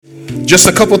Just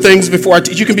a couple things before I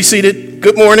teach. You can be seated.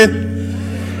 Good morning.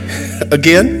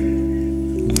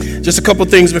 Again. Just a couple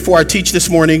things before I teach this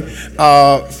morning.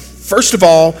 First of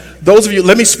all, those of you,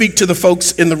 let me speak to the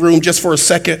folks in the room just for a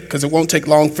second, because it won't take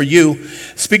long for you.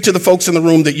 Speak to the folks in the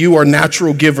room that you are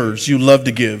natural givers. You love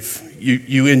to give.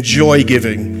 You enjoy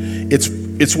giving.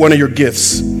 It's one of your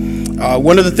gifts.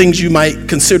 One of the things you might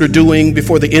consider doing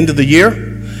before the end of the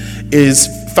year is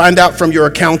find out from your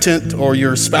accountant or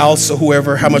your spouse or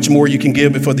whoever how much more you can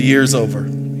give before the year is over.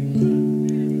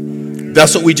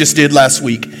 That's what we just did last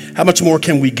week. How much more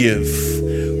can we give?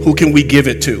 Who can we give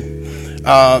it to?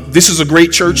 This is a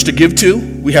great church to give to.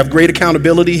 We have great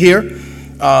accountability here.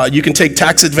 You can take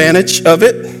tax advantage of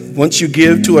it once you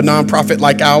give to a nonprofit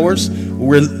like ours.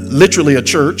 We're literally a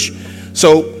church.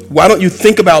 So why don't you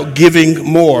think about giving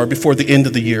more before the end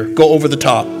of the year? Go over the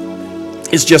top.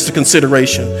 It's just a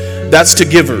consideration. That's to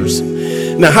givers.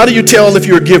 Now, how do you tell if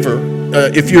you're a giver?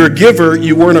 If you're a giver,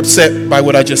 you weren't upset by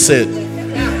what I just said.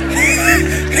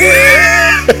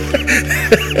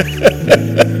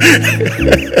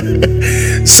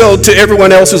 So to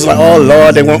everyone else who's like, oh,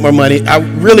 Lord, they want more money, I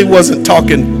really wasn't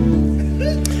talking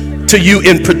to you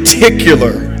in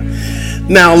particular.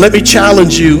 Now, let me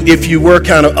challenge you if you were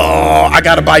kind of, I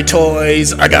got to buy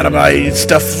toys, I got to buy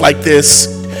stuff like this.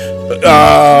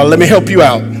 Let me help you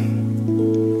out.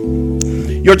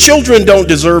 Your children don't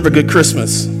deserve a good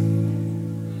Christmas.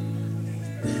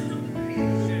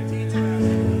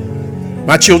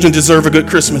 My children deserve a good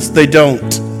Christmas. They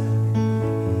don't.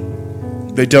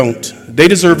 They don't. They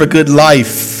deserve a good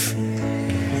life.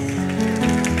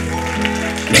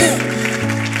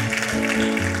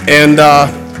 And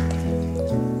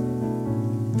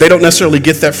they don't necessarily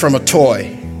get that from a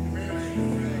toy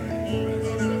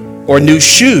or new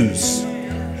shoes.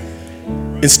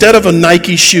 Instead of a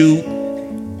Nike shoe,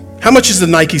 how much is the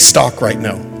Nike stock right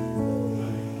now?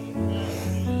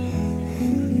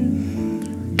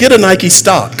 Get a Nike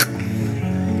stock.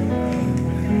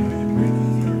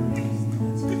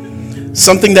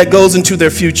 Something that goes into their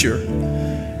future.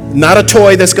 Not a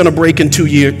toy that's going to break in 2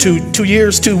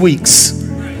 years, 2 weeks.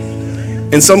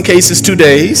 In some cases, 2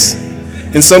 days.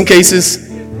 In some cases,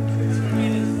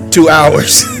 2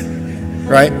 hours.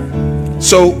 Right?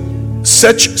 So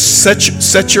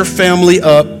set your family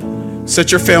up.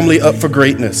 Set your family up for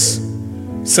greatness.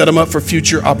 Set them up for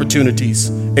future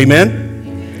opportunities.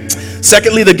 Amen?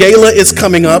 Secondly, the gala is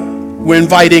coming up. We're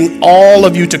inviting all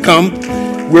of you to come.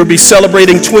 We'll be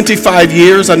celebrating 25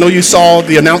 years. I know you saw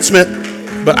the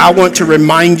announcement, but I want to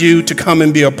remind you to come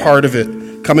and be a part of it.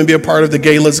 Come and be a part of the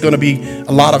gala. It's going to be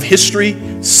a lot of history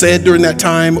said during that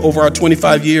time over our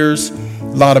 25 years. A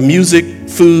lot of music,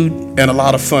 food, and a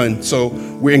lot of fun. So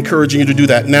we're encouraging you to do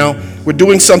that. Now, we're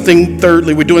doing something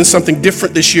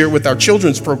different this year with our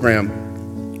children's program.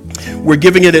 We're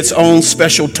giving it its own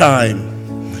special time.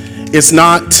 It's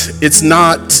not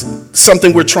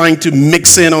something we're trying to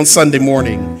mix in on Sunday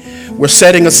morning. We're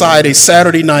setting aside a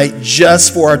Saturday night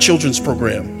just for our children's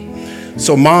program.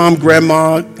 So mom,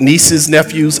 grandma, nieces,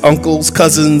 nephews, uncles,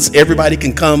 cousins, everybody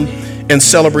can come and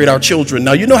celebrate our children.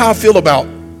 Now, you know how I feel about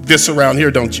this around here,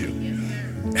 don't you?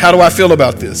 How do I feel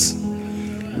about this?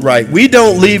 Right. We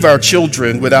don't leave our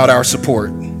children without our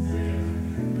support.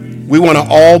 We want to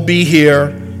all be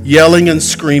here yelling and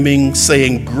screaming,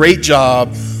 saying great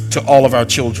job to all of our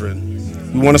children.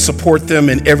 We want to support them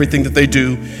in everything that they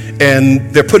do.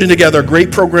 And they're putting together a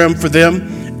great program for them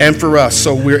and for us.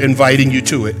 So we're inviting you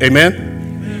to it.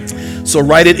 Amen? So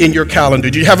write it in your calendar.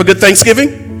 Did you have a good Thanksgiving?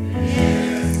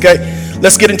 Okay.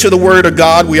 Let's get into the Word of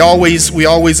God. We always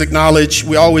acknowledge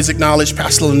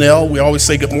Pastor Linnell. We always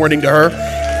say good morning to her,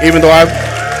 even though I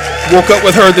woke up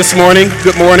with her this morning.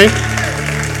 Good morning.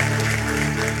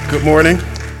 Good morning.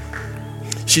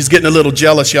 She's getting a little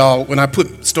jealous, y'all. When I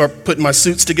start putting my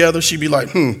suits together, she'd be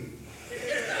like,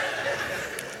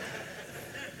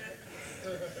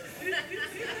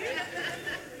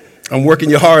 I'm working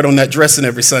you hard on that dressing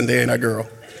every Sunday, ain't I, girl?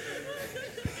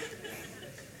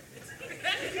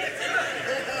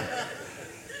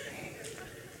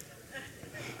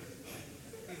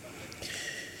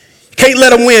 Can't let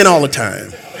them win all the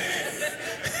time.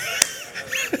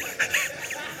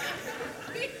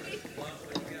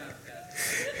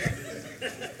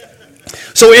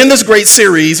 So we're in this great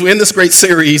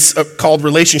series called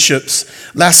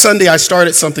Relationships. Last Sunday, I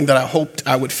started something that I hoped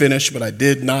I would finish, but I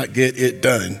did not get it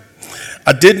done.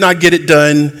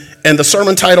 And the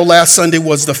sermon title last Sunday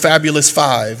was The Fabulous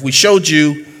Five. We showed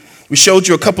you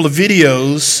a couple of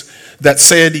videos that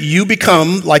said you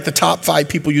become like the top 5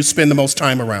 people you spend the most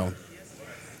time around.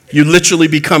 You literally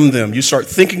become them. You start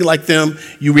thinking like them.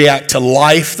 You react to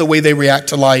life the way they react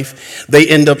to life. They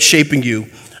end up shaping you.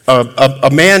 A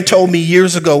man told me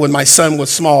years ago when my son was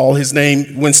small, his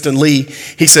name Winston Lee,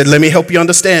 he said, let me help you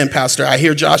understand, Pastor. I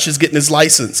hear Josh is getting his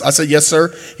license. I said, yes,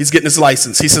 sir, he's getting his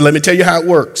license. He said, let me tell you how it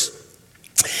works.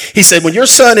 He said, when your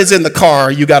son is in the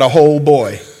car, you got a whole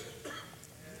boy.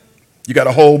 You got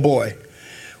a whole boy.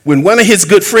 When one of his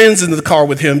good friends is in the car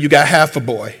with him, you got half a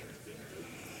boy.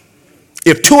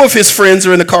 If two of his friends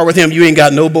are in the car with him, you ain't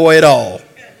got no boy at all.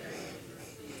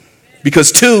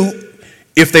 Because two,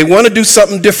 if they want to do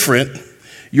something different,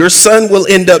 your son will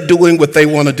end up doing what they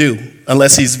want to do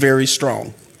unless he's very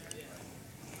strong.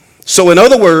 So in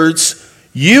other words,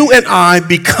 you and I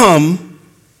become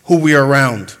who we are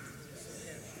around.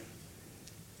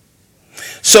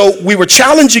 So we were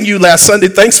challenging you last Sunday.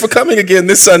 Thanks for coming again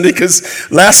this Sunday, because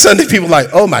last Sunday people were like,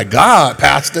 oh my God,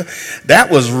 Pastor, that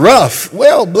was rough.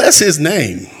 Well, bless his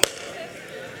name.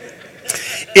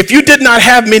 If you did not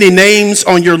have many names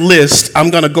on your list,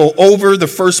 I'm going to go over the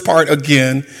first part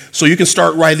again so you can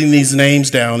start writing these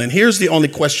names down. And here's the only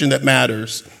question that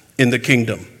matters in the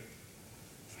kingdom.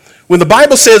 When the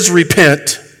Bible says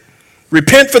repent,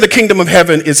 repent for the kingdom of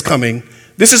heaven is coming,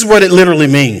 this is what it literally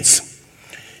means.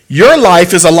 Your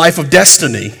life is a life of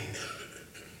destiny.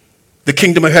 The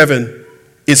kingdom of heaven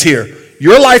is here.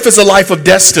 Your life is a life of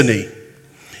destiny.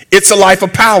 It's a life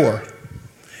of power.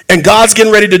 And God's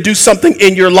getting ready to do something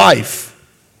in your life.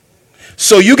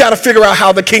 So you got to figure out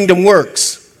how the kingdom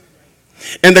works.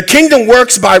 And the kingdom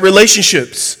works by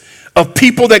relationships of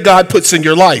people that God puts in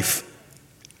your life.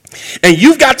 And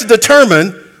you've got to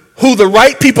determine who the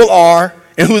right people are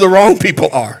and who the wrong people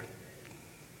are.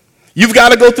 You've got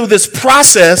to go through this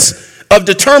process of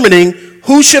determining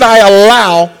who should I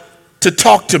allow to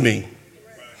talk to me.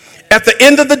 At the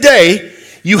end of the day,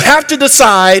 you have to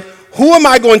decide, who am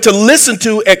I going to listen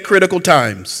to at critical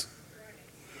times?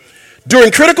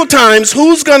 During critical times,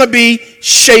 who's going to be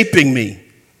shaping me?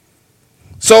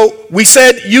 So we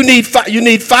said you need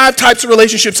five types of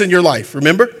relationships in your life.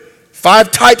 Remember?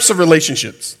 5 types of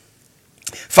relationships.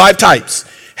 5 types.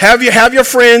 Have your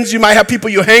friends, you might have people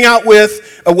you hang out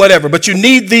with or whatever, but you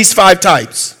need these 5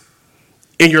 types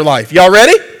in your life. Y'all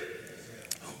ready?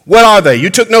 What are they?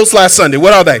 You took notes last Sunday.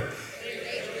 What are they?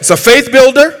 It's a faith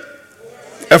builder,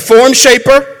 a form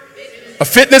shaper, a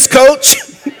fitness coach,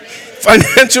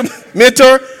 financial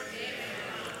mentor.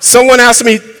 Someone asked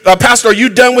me, Pastor, are you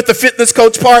done with the fitness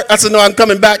coach part? I said, no, I'm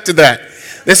coming back to that.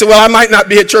 They said, well, I might not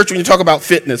be at church when you talk about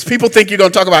fitness. People think you're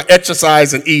going to talk about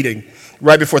exercise and eating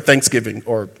right before Thanksgiving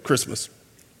or Christmas.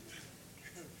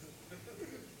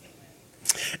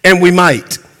 And we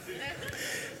might.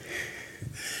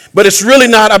 But it's really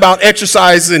not about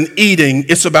exercise and eating.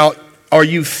 It's about, are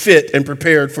you fit and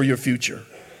prepared for your future?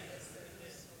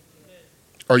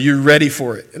 Are you ready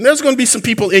for it? And there's going to be some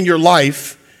people in your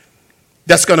life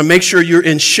that's going to make sure you're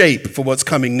in shape for what's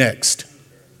coming next.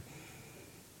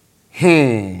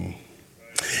 You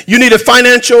need a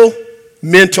financial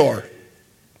mentor.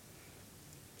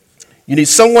 You need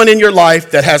someone in your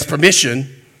life that has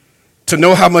permission to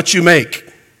know how much you make.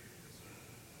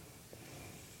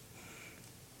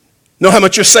 Know how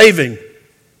much you're saving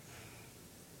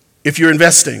if you're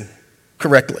investing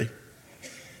correctly.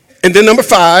 And then number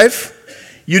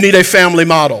 5, you need a family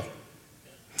model.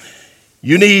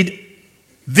 You need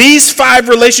these 5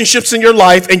 relationships in your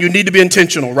life, and you need to be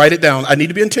intentional. Write it down. I need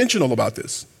to be intentional about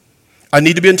this. I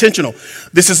need to be intentional.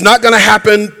 This is not going to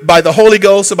happen by the Holy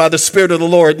Ghost or by the Spirit of the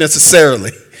Lord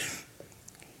necessarily.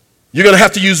 You're going to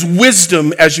have to use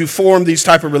wisdom as you form these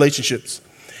type of relationships.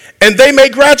 And they may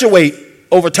graduate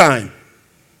over time.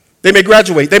 They may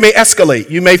graduate. They may escalate.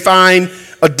 You may find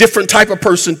a different type of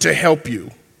person to help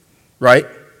you, right?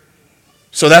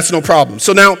 So that's no problem.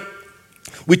 So now,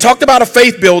 we talked about a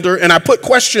faith builder, and I put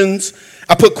questions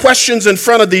in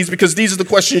front of these because these are the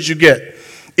questions you get.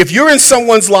 If you're in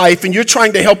someone's life and you're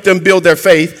trying to help them build their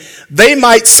faith, they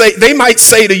might say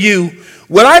to you,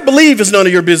 what I believe is none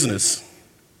of your business.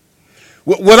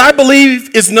 What I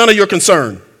believe is none of your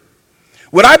concern.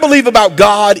 What I believe about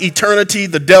God, eternity,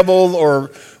 the devil, or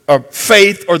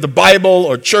faith, or the Bible,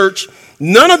 or church,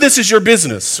 none of this is your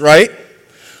business, right?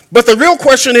 But the real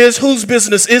question is, whose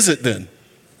business is it then?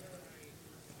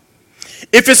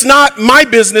 If it's not my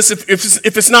business,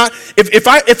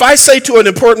 if I say to an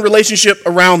important relationship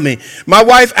around me, my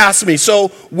wife asks me, so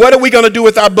what are we going to do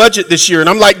with our budget this year? And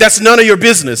I'm like, that's none of your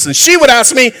business. And she would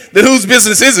ask me, then whose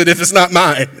business is it if it's not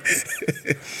mine?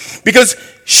 Because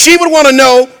she would want to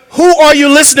know, who are you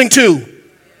listening to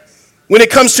when it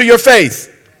comes to your faith?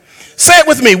 Say it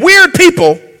with me. Weird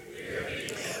people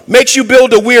makes you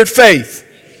build a weird faith.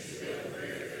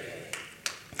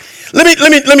 Let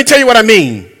me tell you what I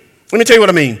mean. Let me tell you what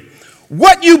I mean.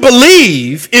 What you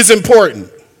believe is important.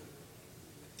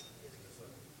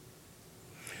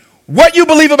 What you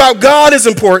believe about God is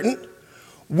important.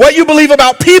 What you believe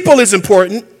about people is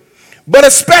important. But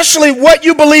especially what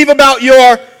you believe about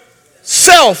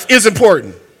yourself is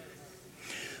important.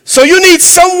 So you need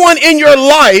someone in your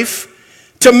life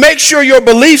to make sure your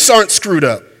beliefs aren't screwed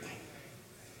up.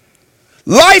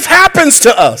 Life happens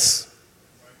to us.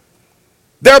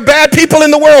 There are bad people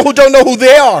in the world who don't know who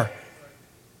they are,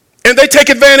 and they take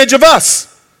advantage of us.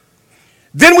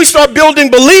 Then we start building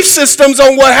belief systems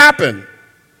on what happened,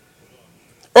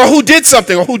 or who did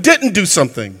something, or who didn't do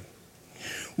something.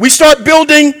 We start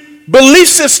building belief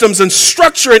systems and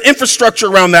structure and infrastructure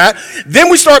around that. Then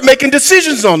we start making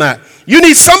decisions on that. You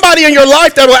need somebody in your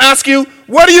life that will ask you,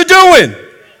 what are you doing?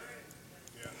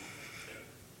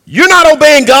 You're not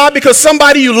obeying God because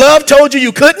somebody you love told you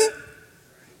you couldn't.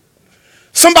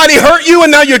 Somebody hurt you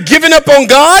and now you're giving up on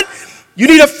God. You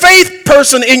need a faith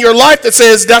person in your life that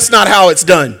says that's not how it's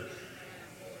done.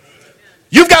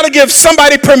 You've got to give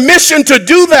somebody permission to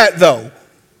do that, though.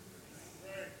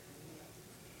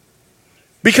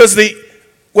 Because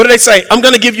what do they say? I'm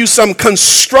going to give you some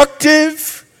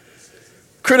constructive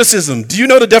criticism. Do you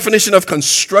know the definition of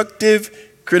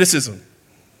constructive criticism?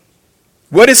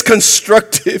 What is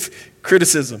constructive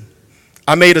criticism?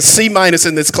 I made a C- in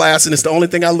this class, and it's the only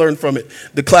thing I learned from it.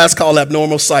 The class called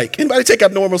abnormal psych. Anybody take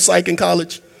abnormal psych in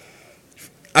college?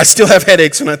 I still have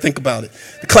headaches when I think about it.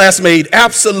 The class made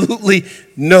absolutely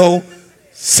no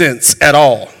sense at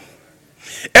all.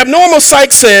 Abnormal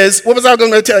psych says, what was I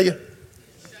going to tell you?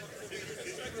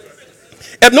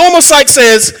 Abnormal psych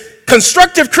says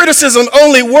constructive criticism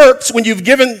only works when you've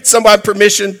given somebody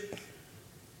permission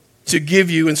to give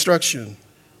you instruction.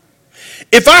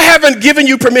 If I haven't given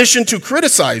you permission to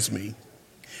criticize me,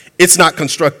 it's not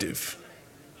constructive.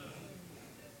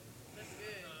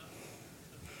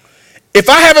 If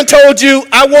I haven't told you,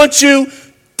 I want you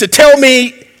to tell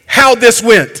me how this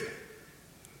went,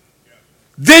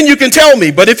 then you can tell me.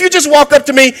 But if you just walk up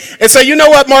to me and say, you know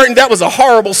what, Martin, that was a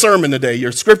horrible sermon today.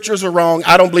 Your scriptures are wrong.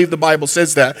 I don't believe the Bible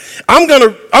says that. I'm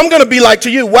gonna be like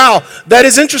to you, wow, that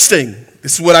is interesting.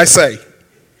 This is what I say.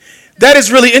 That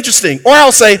is really interesting. Or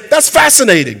I'll say, that's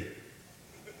fascinating.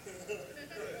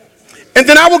 And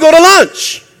then I will go to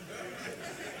lunch.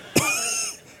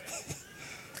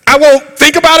 I won't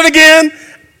think about it again.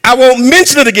 I won't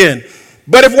mention it again.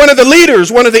 But if one of the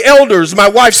leaders, one of the elders, my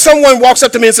wife, someone walks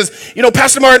up to me and says, you know,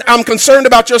 Pastor Martin, I'm concerned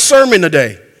about your sermon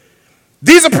today.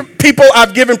 These are people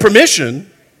I've given permission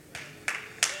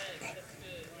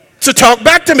to talk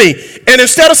back to me. And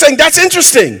instead of saying, that's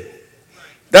interesting,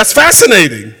 that's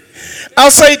fascinating,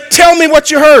 I'll say, tell me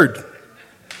what you heard.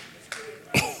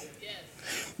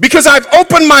 Because I've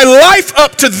opened my life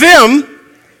up to them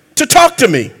to talk to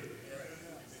me.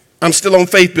 I'm still on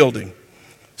faith building.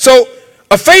 So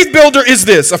a faith builder is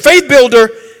this. A faith builder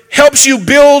helps you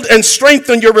build and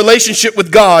strengthen your relationship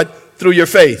with God through your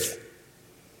faith.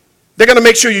 They're going to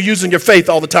make sure you're using your faith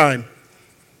all the time.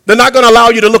 They're not going to allow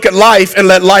you to look at life and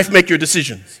let life make your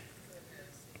decisions.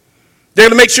 They're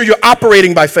going to make sure you're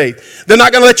operating by faith. They're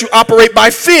not going to let you operate by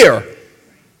fear.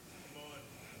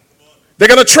 They're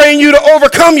going to train you to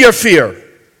overcome your fear.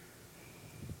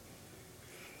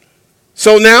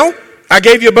 So now, I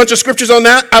gave you a bunch of scriptures on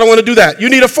that. I don't want to do that. You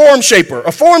need a form shaper.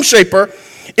 A form shaper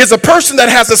is a person that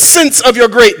has a sense of your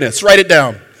greatness. Write it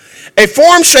down. A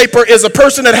form shaper is a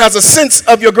person that has a sense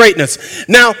of your greatness.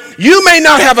 Now, you may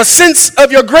not have a sense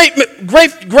of your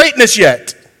greatness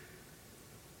yet.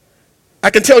 I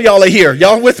can tell y'all are here.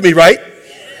 Y'all with me, right?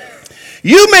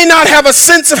 You may not have a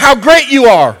sense of how great you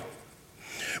are.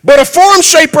 But a form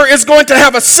shaper is going to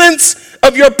have a sense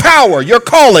of your power, your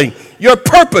calling, your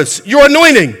purpose, your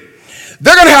anointing.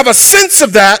 They're going to have a sense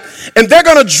of that, and they're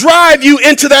going to drive you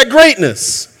into that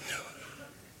greatness.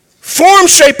 Form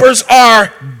shapers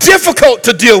are difficult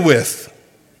to deal with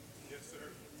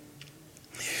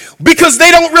because they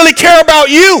don't really care about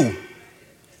you.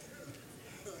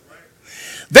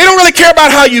 They don't really care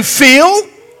about how you feel.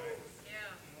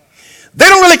 They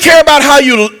don't really care about how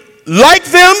you like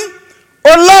them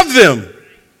or love them.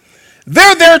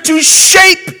 They're there to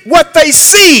shape what they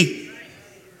see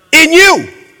in you.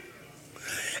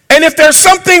 And if there's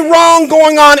something wrong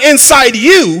going on inside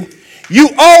you, you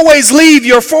always leave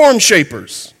your form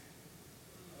shapers.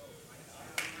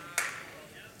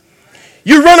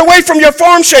 You run away from your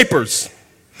form shapers.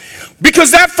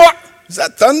 Because is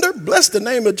that thunder? Bless the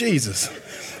name of Jesus.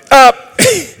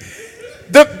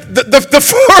 The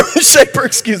form shaper,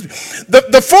 excuse me.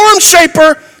 The form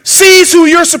shaper sees who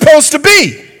you're supposed to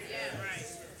be.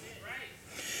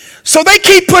 So they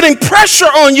keep putting pressure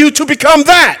on you to become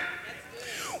that.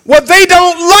 Well, they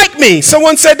don't like me.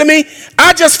 Someone said to me,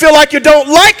 I just feel like you don't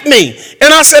like me.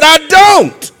 And I said, I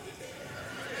don't.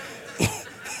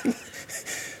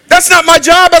 That's not my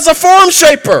job as a form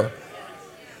shaper.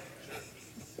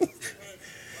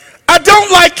 I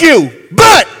don't like you,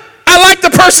 but I like the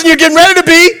person you're getting ready to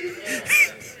be.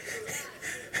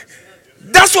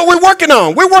 That's what we're working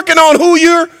on. We're working on who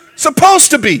you're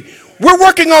supposed to be. We're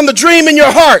working on the dream in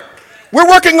your heart. We're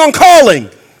working on calling.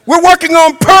 We're working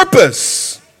on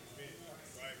purpose.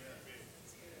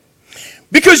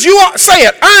 Because you are, say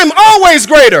it, I'm always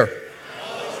greater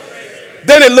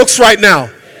than it looks right now.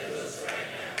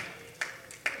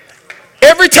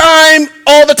 Every time,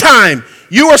 all the time,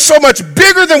 you are so much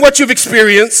bigger than what you've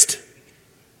experienced.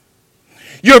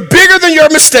 You're bigger than your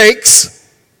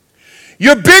mistakes.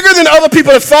 You're bigger than other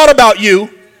people have thought about you.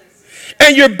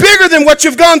 And you're bigger than what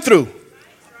you've gone through.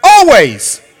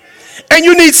 Always. And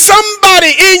you need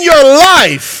somebody in your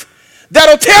life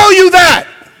that'll tell you that.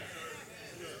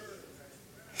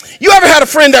 You ever had a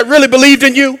friend that really believed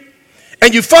in you?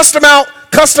 And you fussed them out,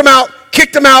 cussed them out,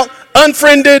 kicked them out,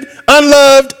 unfriended,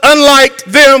 unloved, unliked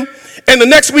them. And the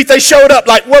next week they showed up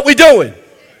like, what we doing?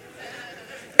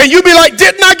 And you be like,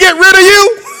 didn't I get rid of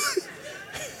you?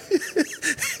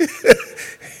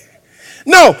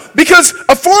 No, because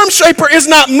a form shaper is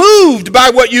not moved by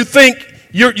what you think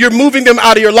you're moving them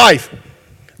out of your life.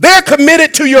 They're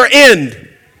committed to your end.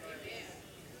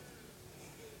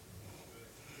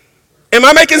 Am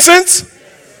I making sense?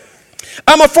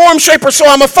 I'm a form shaper, so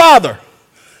I'm a father.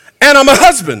 And I'm a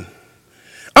husband.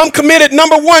 I'm committed,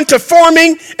 number one, to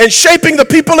forming and shaping the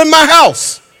people in my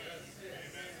house.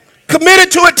 Committed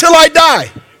to it till I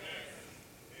die.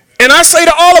 And I say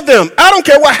to all of them, I don't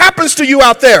care what happens to you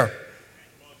out there.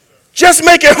 Just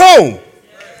make it home.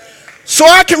 So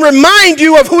I can remind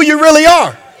you of who you really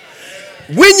are.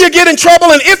 When you get in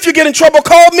trouble and if you get in trouble,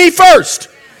 call me first.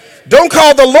 Don't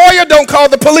call the lawyer, don't call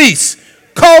the police.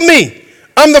 Call me.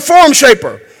 I'm the form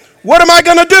shaper. What am I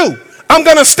going to do? I'm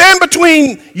going to stand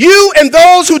between you and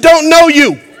those who don't know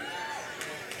you.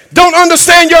 Don't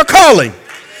understand your calling.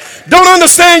 Don't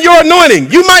understand your anointing.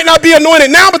 You might not be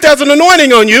anointed now, but there's an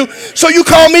anointing on you. So you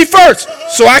call me first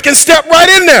so I can step right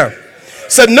in there.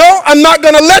 Said, no, I'm not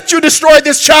going to let you destroy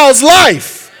this child's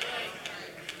life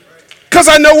because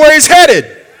I know where he's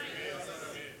headed.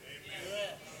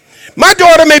 My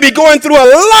daughter may be going through a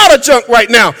lot of junk right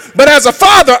now, but as a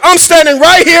father, I'm standing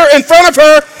right here in front of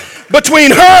her,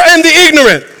 between her and the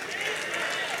ignorant.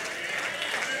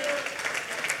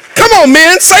 Come on,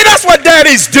 men, say that's what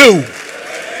daddies do.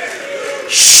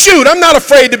 Shoot, I'm not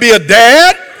afraid to be a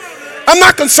dad. I'm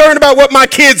not concerned about what my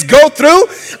kids go through.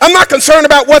 I'm not concerned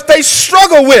about what they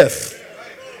struggle with.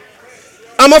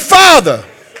 I'm a father.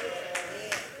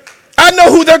 I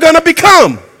know who they're going to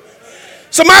become.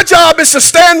 So my job is to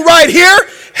stand right here,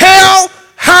 hell,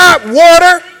 hot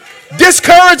water,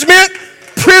 discouragement,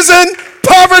 prison,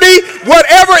 poverty,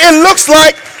 whatever it looks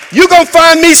like, you're going to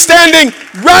find me standing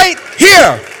right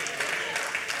here.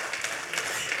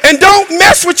 And don't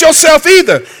mess with yourself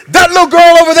either. That little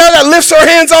girl over there that lifts her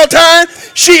hands all the time,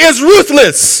 she is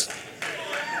ruthless.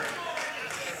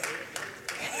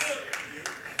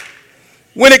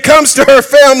 When it comes to her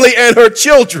family and her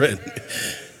children,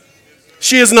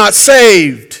 she is not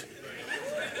saved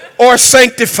or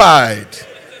sanctified.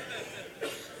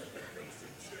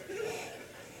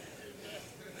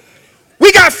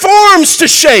 We got forms to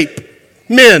shape,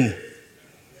 men.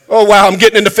 Oh, wow, I'm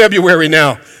getting into February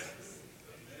now.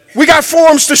 We got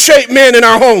forms to shape men in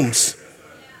our homes.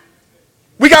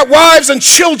 We got wives and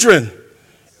children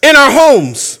in our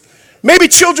homes. Maybe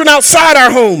children outside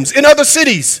our homes in other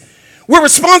cities. We're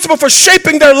responsible for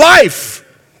shaping their life.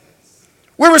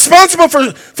 We're responsible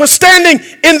for standing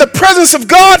in the presence of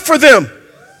God for them.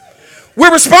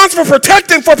 We're responsible for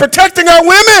protecting our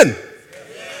women.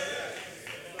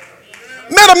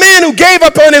 Met a man who gave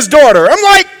up on his daughter. I'm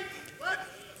like,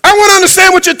 I want to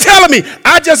understand what you're telling me.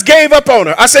 I just gave up on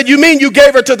her. I said, you mean you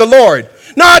gave her to the Lord?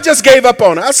 No, I just gave up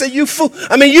on her. I said, you fool.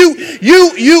 I mean, you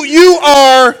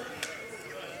are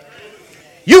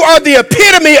the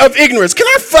epitome of ignorance. Can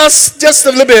I fuss just a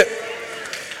little bit?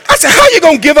 I said, how are you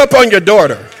going to give up on your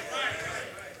daughter?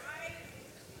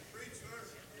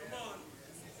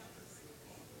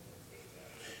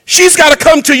 She's got to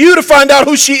come to you to find out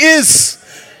who she is.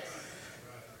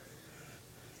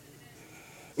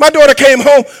 My daughter came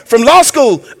home from law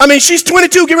school. I mean, she's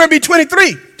 22, getting ready to be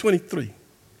 23. 23.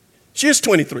 She is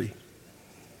 23.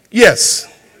 Yes.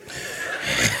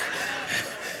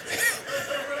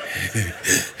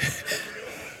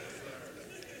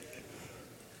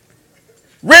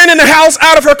 Ran in the house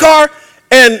out of her car,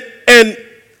 and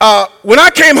when I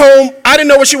came home, I didn't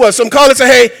know where she was. So I'm calling and say,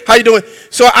 hey, how you doing?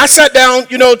 So I sat down,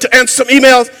 to answer some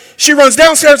emails. She runs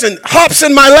downstairs and hops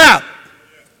in my lap.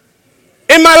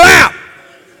 In my lap.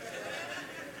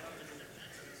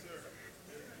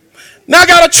 Now I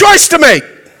got a choice to make.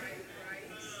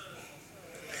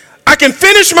 I can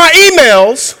finish my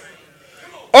emails,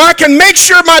 or I can make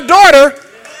sure my daughter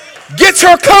gets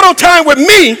her cuddle time with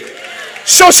me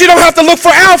so she don't have to look for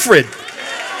Alfred.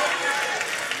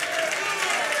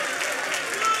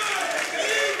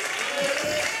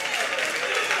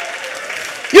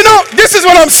 You know, this is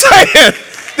what I'm saying.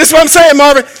 This is what I'm saying,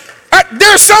 Marvin.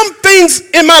 There are some things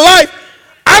in my life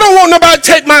I don't want nobody to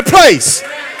take my place.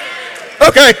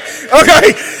 Okay.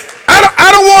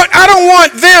 I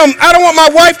don't want my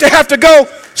wife to have to go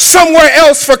somewhere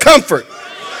else for comfort.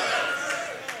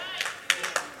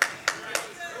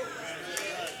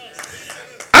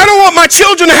 I don't want my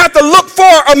children to have to look for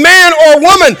a man or a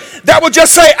woman that will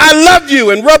just say, I love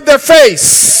you, and rub their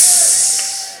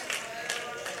face.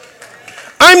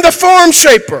 I'm the form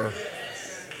shaper.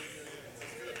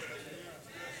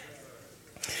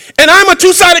 And I'm a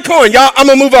two-sided coin. Y'all, I'm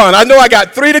going to move on. I know I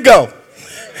got 3 to go.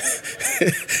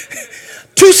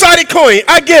 Two-sided coin.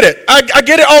 I get it. I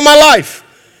get it all my life.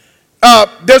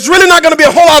 There's really not going to be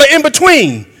a whole lot of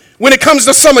in-between when it comes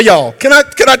to some of y'all. Can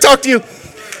I talk to you?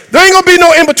 There ain't going to be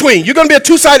no in-between. You're going to be a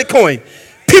two-sided coin.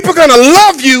 People are going to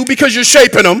love you because you're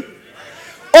shaping them,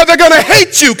 or they're going to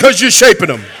hate you because you're shaping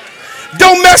them.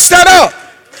 Don't mess that up.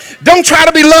 Don't try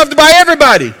to be loved by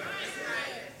everybody.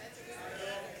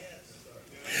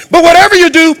 But whatever you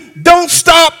do, don't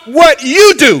stop what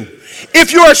you do.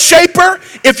 If you're a shaper,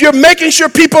 if you're making sure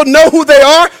people know who they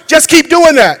are, just keep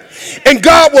doing that. And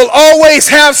God will always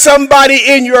have somebody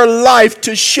in your life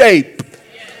to shape.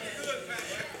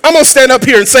 I'm going to stand up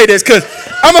here and say this because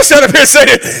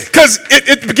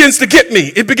it begins to get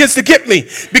me. It begins to get me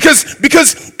because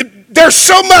there's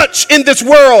so much in this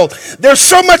world. There's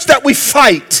so much that we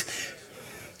fight.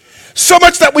 So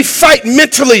much that we fight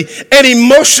mentally and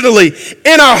emotionally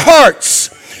in our hearts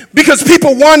because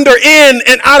people wander in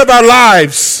and out of our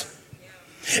lives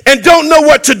and don't know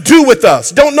what to do with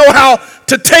us, don't know how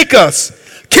to take us,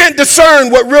 can't discern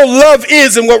what real love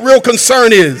is and what real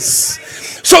concern is.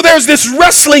 So there's this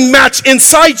wrestling match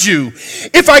inside you.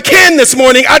 If I can this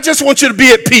morning, I just want you to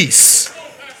be at peace.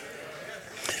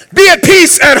 Be at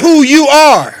peace at who you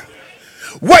are,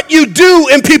 what you do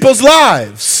in people's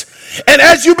lives. And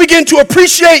as you begin to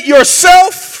appreciate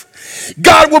yourself,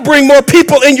 God will bring more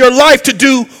people in your life to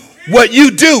do what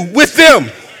you do with them.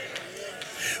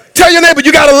 Tell your neighbor,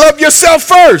 you got to love yourself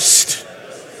first.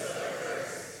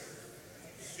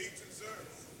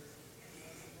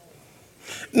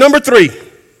 Number 3.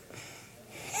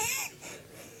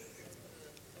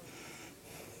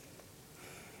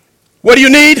 What do you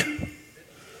need?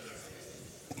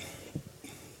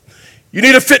 You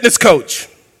need a fitness coach.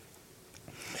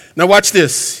 Now watch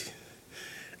this.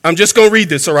 I'm just going to read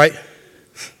this, all right?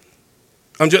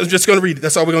 I'm just going to read it.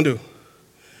 That's all we're going to do.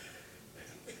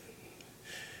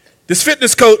 This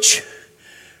fitness coach,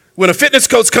 when a fitness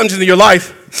coach comes into your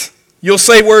life, you'll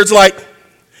say words like,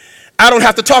 I don't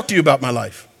have to talk to you about my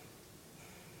life.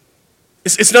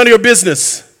 It's none of your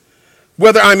business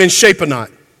whether I'm in shape or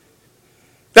not.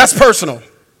 That's personal.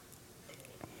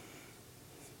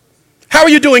 How are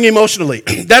you doing emotionally?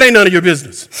 That ain't none of your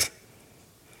business.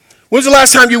 When's the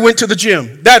last time you went to the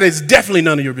gym? That is definitely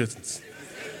none of your business.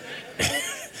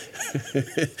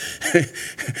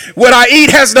 What I eat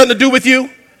has nothing to do with you.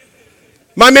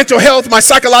 My mental health, my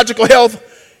psychological health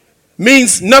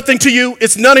means nothing to you.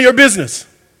 It's none of your business.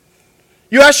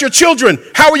 You ask your children,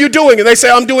 how are you doing? And they say,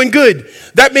 I'm doing good.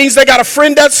 That means they got a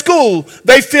friend at school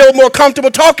they feel more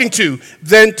comfortable talking to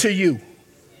than to you.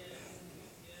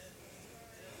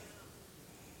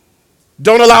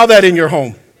 Don't allow that in your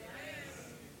home.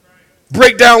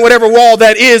 Break down whatever wall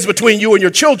that is between you and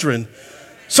your children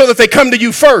so that they come to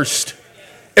you first,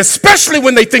 especially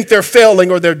when they think they're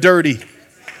failing or they're dirty.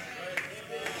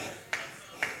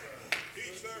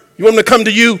 You want them to come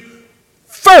to you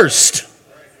first.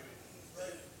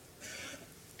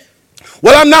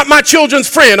 Well, I'm not my children's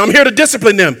friend. I'm here to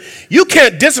discipline them. You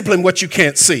can't discipline what you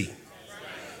can't see.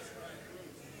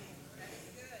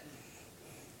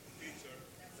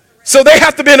 So they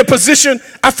have to be in a position.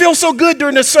 I feel so good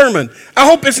during this sermon. I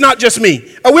hope it's not just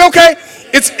me. Are we okay?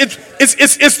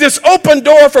 It's this open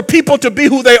door for people to be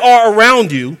who they are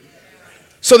around you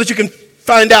so that you can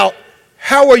find out,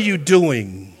 how are you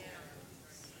doing?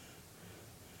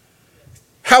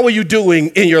 How are you doing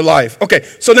in your life? Okay,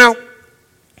 so now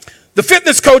the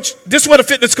fitness coach, this is what a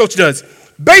fitness coach does.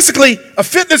 Basically, a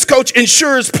fitness coach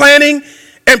ensures planning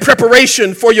and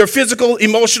preparation for your physical,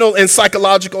 emotional, and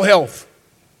psychological health,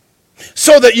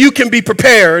 so that you can be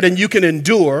prepared and you can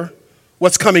endure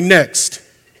what's coming next.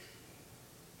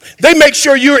 They make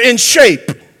sure you're in shape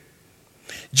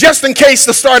just in case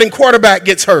the starting quarterback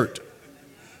gets hurt.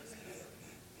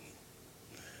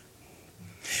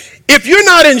 If you're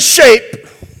not in shape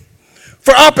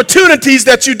for opportunities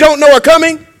that you don't know are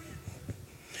coming,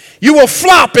 you will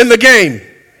flop in the game.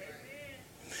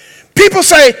 People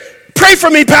say, pray for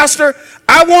me, Pastor.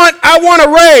 I want a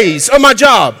raise on my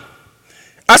job.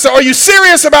 I said, are you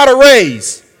serious about a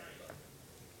raise?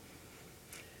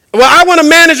 Well, I want a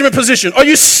management position. Are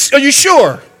you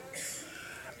sure?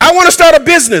 I want to start a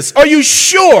business. Are you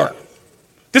sure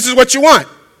this is what you want?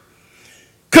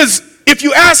 Because if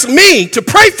you ask me to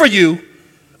pray for you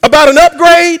about an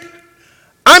upgrade,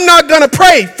 I'm not going to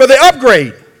pray for the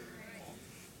upgrade.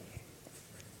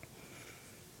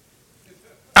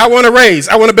 I want a raise.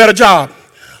 I want a better job.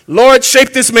 Lord, shape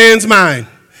this man's mind.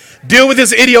 Deal with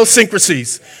his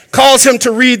idiosyncrasies. Cause him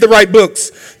to read the right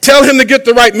books. Tell him to get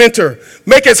the right mentor.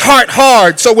 Make his heart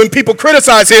hard so when people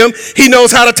criticize him, he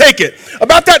knows how to take it.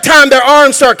 About that time, their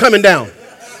arms start coming down.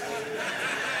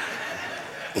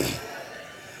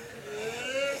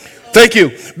 Thank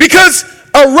you. Because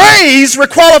a raise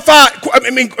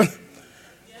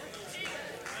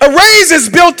a raise is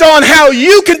built on how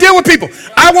you can deal with people.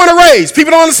 I want a raise. People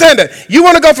don't understand that. You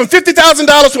want to go from $50,000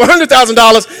 to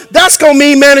 $100,000, that's going to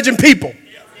mean managing people.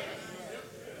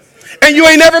 And you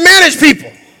ain't never managed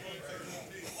people.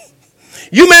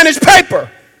 You manage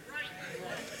paper.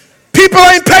 People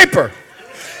ain't paper.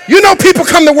 You know people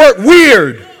come to work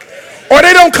weird, or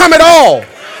they don't come at all.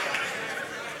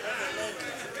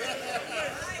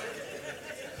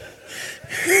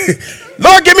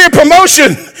 Lord, give me a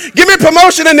promotion. Give me a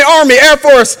promotion in the Army, Air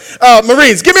Force,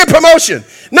 Marines. Give me a promotion.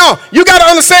 No, you got to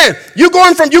understand. You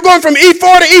going from E4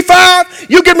 to E5,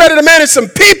 you getting ready to manage some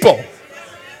people.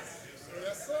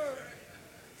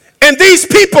 And these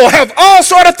people have all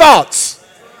sort of thoughts.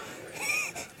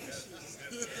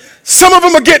 Some of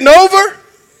them are getting over.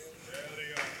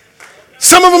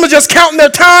 Some of them are just counting their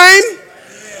time.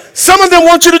 Some of them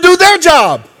want you to do their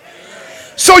job.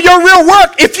 So your real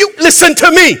work, if you listen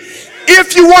to me,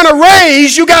 if you want to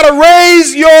raise, you got to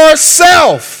raise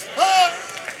yourself.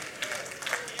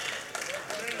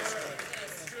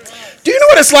 Do you know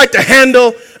what it's like to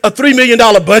handle a $3 million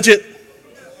budget?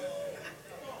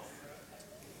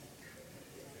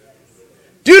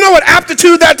 Do you know what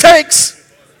aptitude that takes?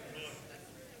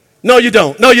 No, you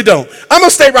don't. No, you don't. I'm going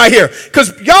to stay right here.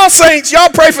 Because y'all saints, y'all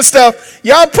pray for stuff,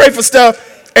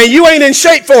 and you ain't in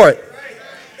shape for it.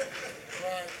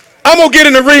 I'm going to get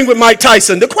in the ring with Mike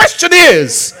Tyson. The question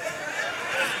is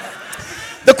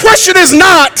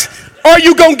not, are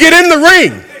you going to get in the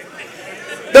ring?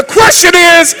 The question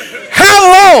is,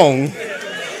 how long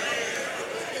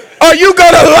are you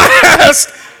going to last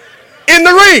in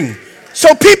the ring?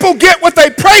 So people get what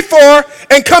they pray for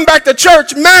and come back to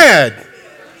church mad.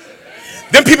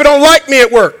 Then people don't like me at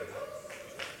work.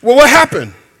 Well, what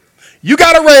happened? You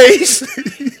got a raise.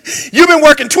 You've been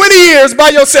working 20 years by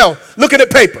yourself looking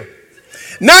at paper.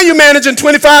 Now you're managing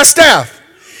 25 staff.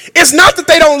 It's not that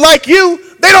they don't like you.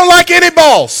 They don't like any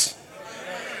boss.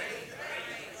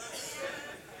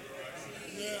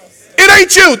 It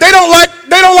ain't you. They don't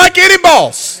like any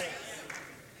boss.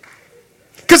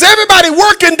 Because everybody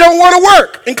working don't want to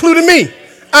work, including me.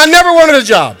 I never wanted a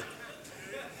job.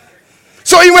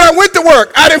 So even when I went to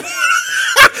work, I didn't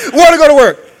want to go to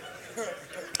work.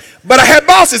 But I had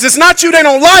bosses. It's not you they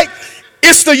don't like.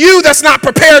 It's the you that's not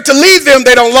prepared to lead them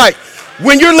they don't like.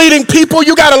 When you're leading people,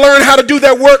 you got to learn how to do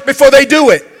their work before they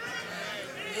do it.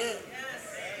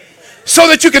 So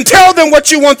that you can tell them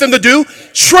what you want them to do,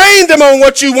 train them on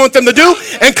what you want them to do,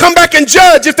 and come back and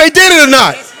judge if they did it or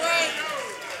not.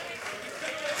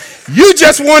 You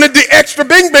just wanted the extra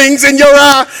bing-bings in your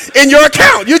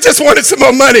account. You just wanted some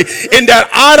more money in that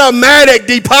automatic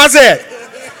deposit.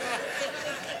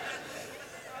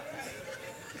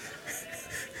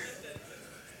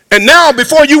 And now,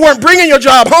 before you weren't bringing your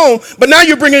job home, but now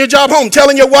you're bringing your job home,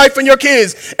 telling your wife and your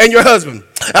kids and your husband,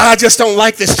 I just don't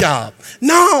like this job.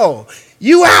 No,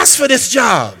 you asked for this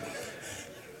job.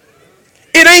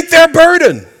 It ain't their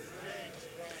burden.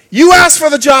 You asked for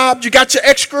the job, you got your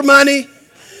extra money.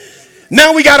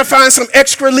 Now we got to find some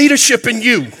extra leadership in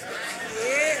you.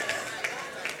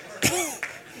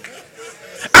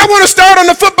 I want to start on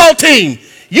the football team.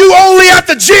 You only at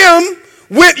the gym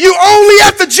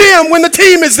when the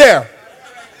team is there.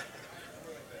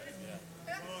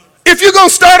 If you're going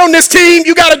to start on this team,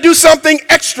 you got to do something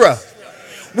extra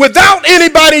without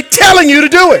anybody telling you to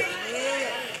do it.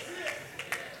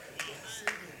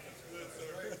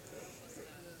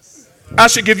 I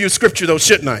should give you a scripture though,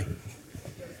 shouldn't I?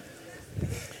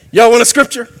 Y'all want a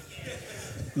scripture?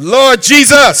 Lord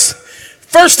Jesus.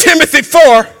 1 Timothy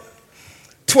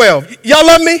 4:12. Y'all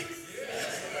love me?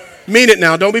 Mean it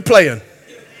now. Don't be playing.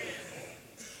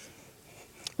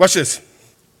 Watch this.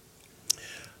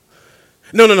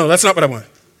 No, that's not what I want.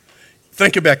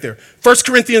 Thank you back there. 1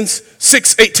 Corinthians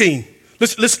 6:18.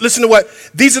 Listen to what,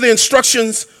 these are the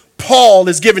instructions Paul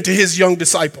is giving to his young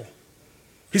disciple.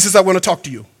 He says, I want to talk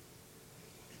to you.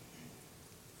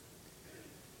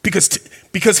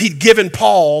 Because he'd given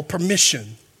Paul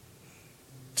permission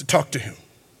to talk to him.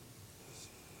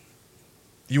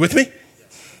 You with me?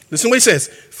 Listen to what he says.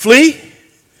 Flee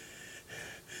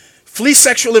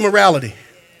sexual immorality.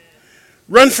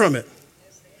 Run from it.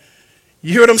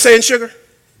 You hear what I'm saying, sugar?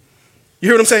 You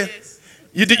hear what I'm saying?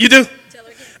 You do?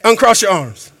 Uncross your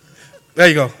arms. There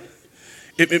you go.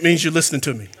 It means you're listening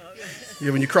to me.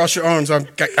 Yeah, when you cross your arms, I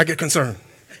get concerned.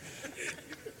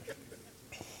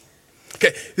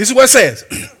 Okay, this is what it says.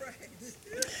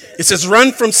 It says,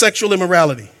 run from sexual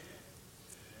immorality.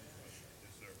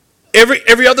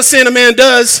 Every other sin a man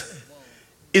does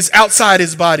is outside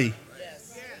his body.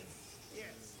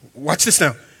 Watch this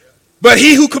now. But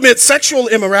he who commits sexual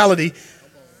immorality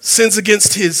sins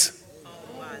against his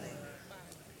body.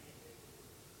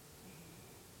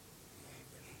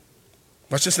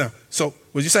 Watch this now. So,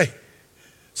 what did you say?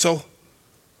 So,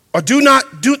 or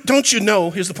don't you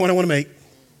know, here's the point I want to make.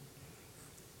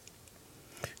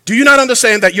 Do you not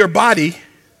understand that your body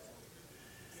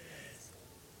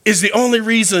is the only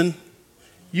reason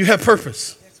you have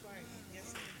purpose?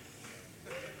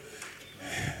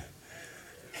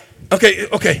 Okay,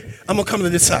 I'm going to come to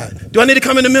this side. Do I need to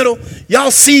come in the middle? Y'all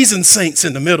seasoned saints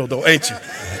in the middle, though, ain't you?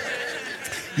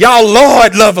 Y'all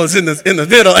Lord lovers in the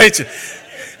middle, ain't you?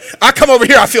 I come over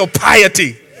here, I feel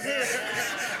piety.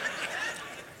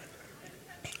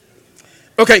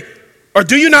 Okay, or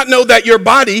do you not know that your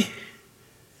body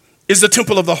is the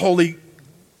temple of the Holy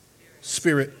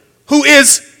Spirit, whom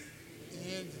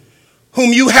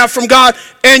you have from God,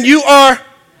 and you are?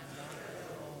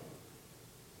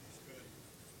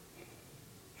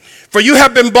 For you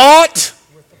have been bought,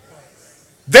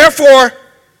 therefore,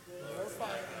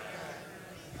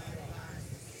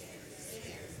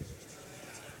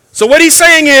 so what he's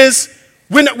saying is,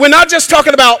 we're not just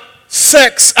talking about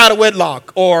sex out of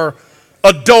wedlock or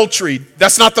adultery.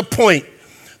 That's not the point.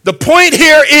 The point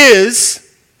here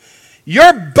is,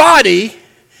 your body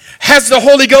has the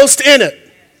Holy Ghost in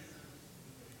it.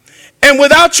 And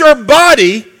without your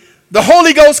body, the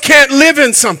Holy Ghost can't live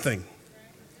in something.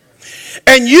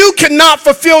 And you cannot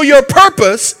fulfill your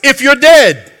purpose if you're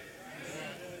dead.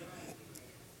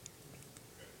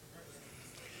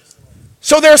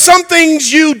 So there are some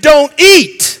things you don't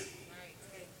eat.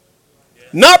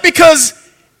 Not because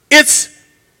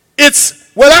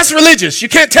well, that's religious. You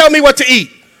can't tell me what to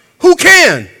eat. Who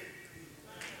can?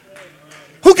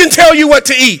 Who can tell you what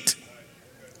to eat?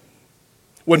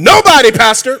 Well, nobody,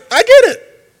 Pastor. I get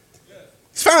it.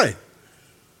 It's fine.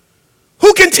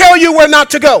 Who can tell you where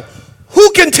not to go? Who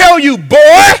can tell you,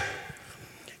 boy,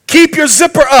 keep your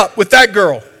zipper up with that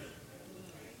girl?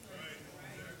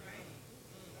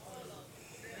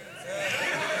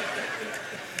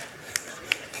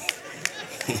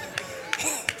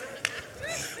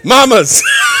 Mamas.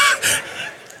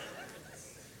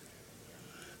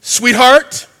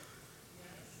 Sweetheart,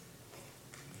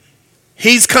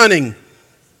 he's cunning.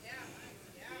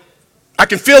 I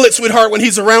can feel it, sweetheart, when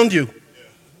he's around you.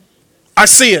 I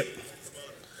see it.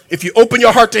 If you open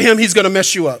your heart to him, he's going to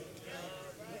mess you up.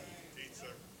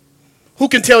 Who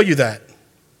can tell you that?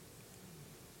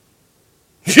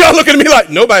 Y'all looking at me like,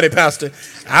 nobody, Pastor.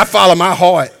 I follow my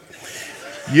heart.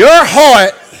 Your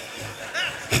heart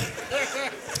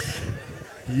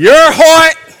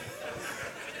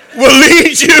will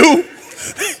lead you.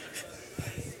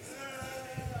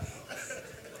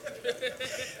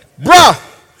 Bruh,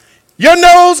 your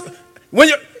nose,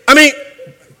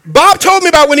 Bob told me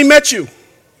about when he met you.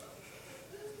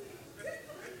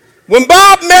 When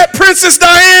Bob met Princess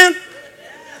Diane,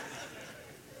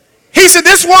 he said,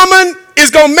 this woman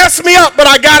is going to mess me up, but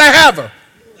I got to have her.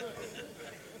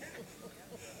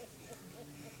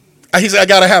 He said, I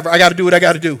got to have her. I got to do what I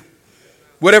got to do.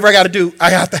 Whatever I got to do, I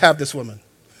have to have this woman.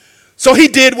 So he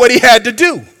did what he had to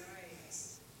do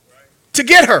to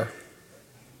get her.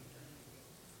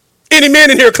 Any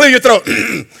man in here, clear your throat.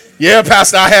 Yeah,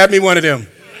 Pastor, I had me one of them.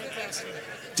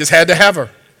 Just had to have her.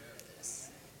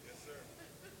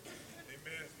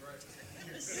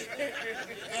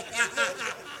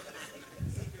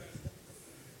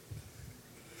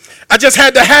 I just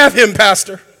had to have him,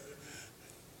 Pastor.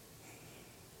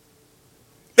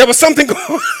 There was something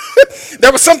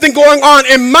going on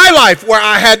in my life where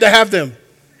I had to have them.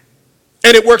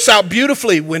 And it works out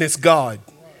beautifully when it's God.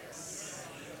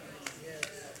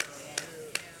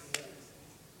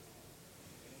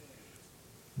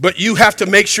 But you have to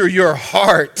make sure your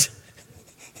heart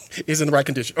is in the right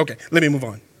condition. Okay, let me move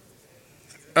on.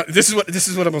 This is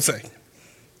what I'm going to say,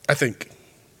 I think.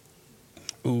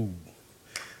 Ooh,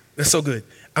 that's so good.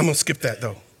 I'm going to skip that,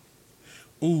 though.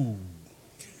 Ooh.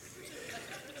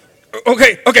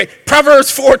 Okay.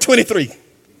 Proverbs 4:23.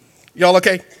 Y'all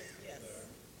okay?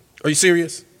 Are you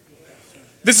serious?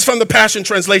 This is from the Passion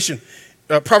Translation.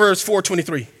 Proverbs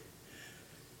 4:23.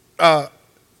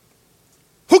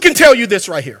 Who can tell you this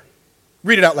right here?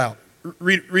 Read it out loud.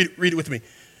 Read it with me.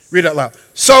 Read it out loud.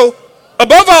 So,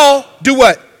 above all, do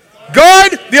what?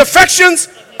 Guard the affections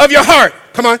of your heart.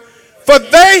 Come on. For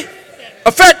they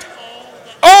affect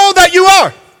all that you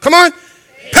are. Come on.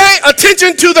 Pay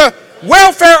attention to the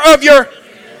welfare of your...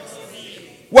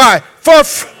 Why?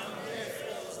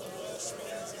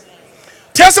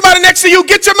 Tell somebody next to you,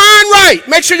 get your mind right.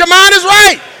 Make sure your mind is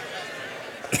right.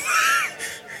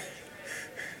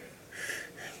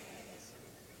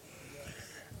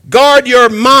 Guard your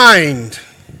mind.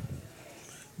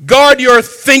 Guard your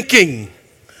thinking.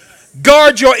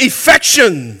 Guard your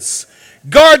affections.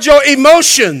 Guard your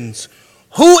emotions.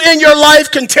 Who in your life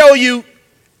can tell you,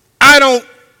 I don't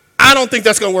think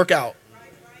that's going to work out?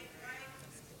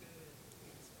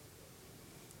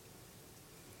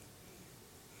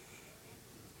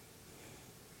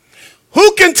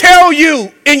 Who can tell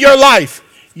you in your life,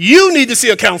 you need to see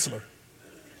a counselor?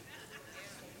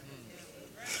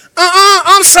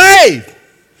 I'm saved.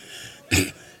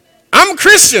 I'm a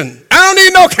Christian. I don't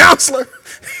need no counselor.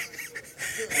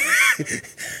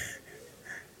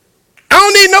 I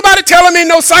don't need nobody telling me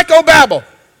no psychobabble.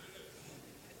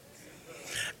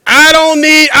 I don't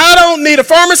need a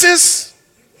pharmacist.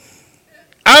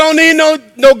 I don't need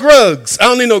no drugs. I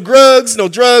don't need no drugs, no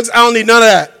drugs. I don't need none of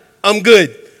that. I'm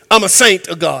good. I'm a saint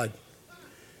of God.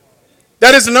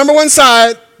 That is the number one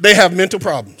side. They have mental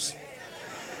problems.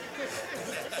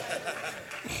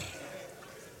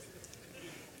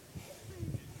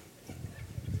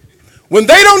 When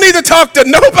they don't need to talk to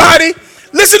nobody,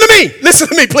 listen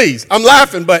to me, please. I'm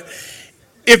laughing, but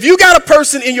if you got a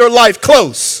person in your life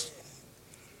close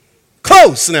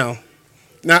now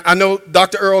I know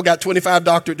Dr. Earl got 25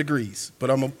 doctorate degrees,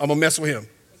 but I'm gonna mess with him.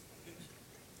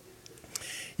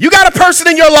 You got a person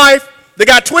in your life that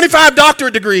got 25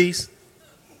 doctorate degrees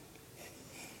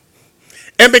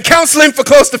and been counseling for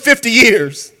close to 50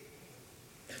 years,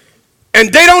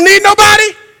 and they don't need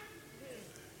nobody?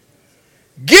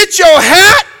 Get your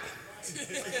hat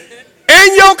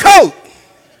and your coat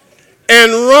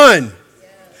and run,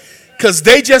 because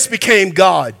they just became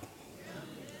God.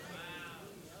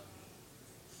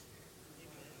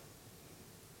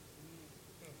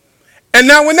 And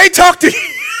now when they talk to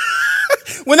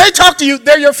you,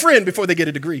 they're your friend before they get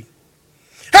a degree.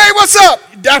 Hey, what's up?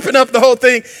 Dapping up the whole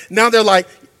thing. Now they're like,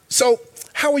 so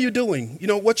how are you doing? You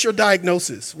know, what's your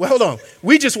diagnosis? Well, hold on.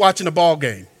 We just watching a ball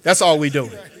game. That's all we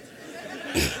doing.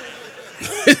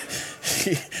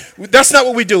 That's not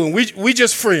what we doing. We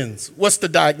just friends. What's the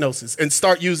diagnosis? And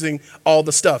start using all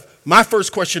the stuff. My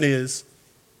first question is,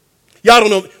 y'all don't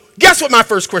know. Guess what my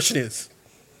first question is?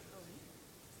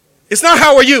 It's not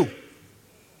how are you?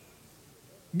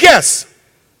 Guess.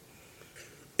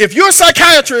 If you're a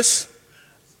psychiatrist,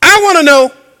 I want to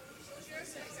know,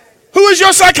 who is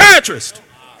your psychiatrist?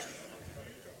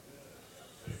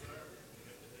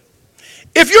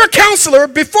 If you're a counselor,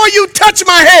 before you touch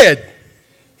my head,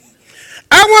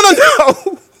 I want to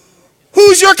know,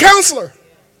 who's your counselor?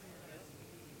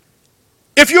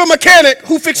 If you're a mechanic,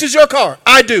 who fixes your car?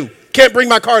 I do. Can't bring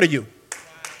my car to you.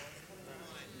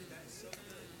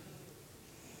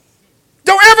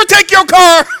 Don't ever take your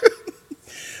car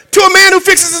to a man who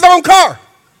fixes his own car.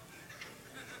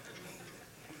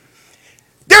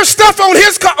 There's stuff on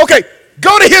his car. Okay,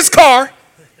 go to his car.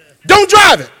 Don't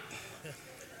drive it.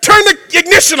 Turn the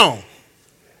ignition on.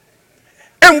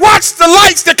 And watch the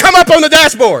lights that come up on the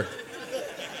dashboard.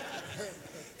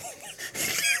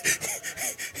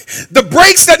 The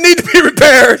brakes that need to be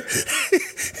repaired.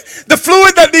 The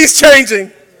fluid that needs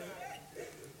changing.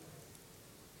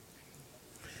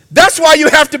 That's why you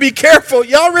have to be careful.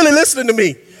 Y'all really listening to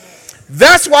me?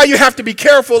 That's why you have to be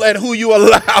careful at who you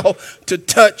allow to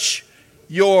touch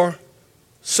your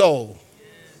soul.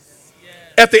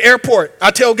 At the airport,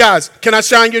 I tell guys, can I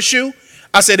shine your shoe?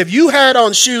 I said, if you had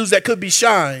on shoes that could be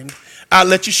shined, I'll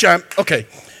let you shine. Okay.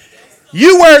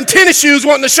 You wearing tennis shoes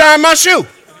wanting to shine my shoe.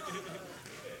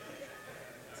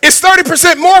 It's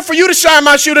 30% more for you to shine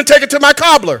my shoe than take it to my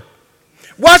cobbler.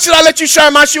 Why should I let you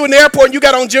shine my shoe in the airport and you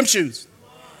got on gym shoes?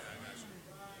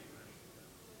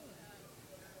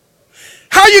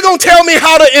 How are you going to tell me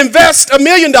how to invest $1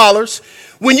 million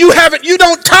when you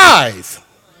don't tithe?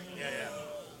 Yeah.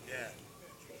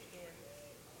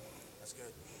 That's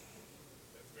good.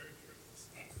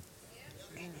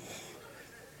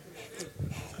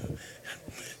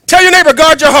 Tell your neighbor,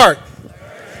 guard your heart.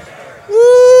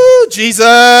 Woo,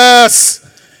 Jesus.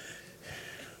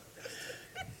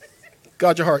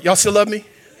 Guard your heart. Y'all still love me?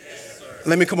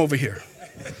 Let me come over here.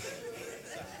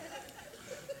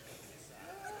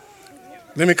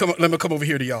 Let me come over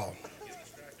here to y'all.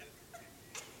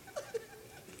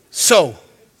 So,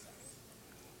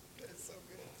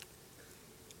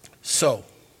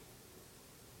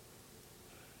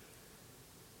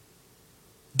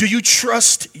 do you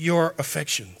trust your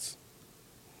affections?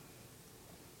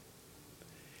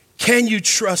 Can you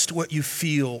trust what you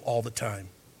feel all the time?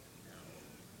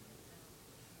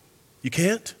 You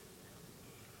can't?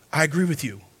 I agree with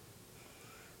you.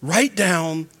 Write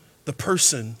down the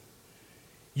person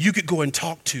you could go and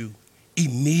talk to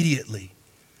immediately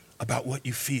about what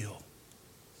you feel.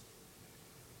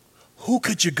 Who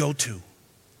could you go to?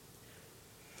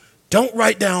 Don't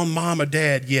write down mom or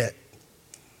dad yet,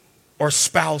 or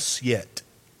spouse yet.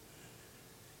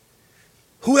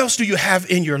 Who else do you have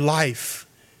in your life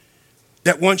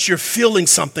that once you're feeling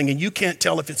something and you can't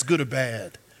tell if it's good or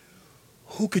bad,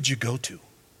 who could you go to?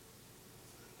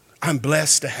 I'm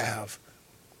blessed to have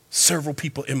several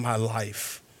people in my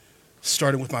life,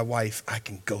 starting with my wife, I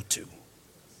can go to.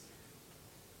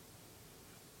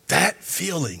 That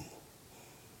feeling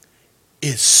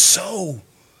is so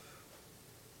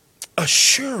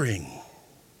assuring.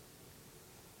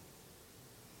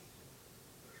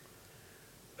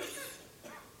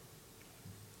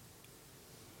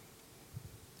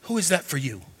 Who is that for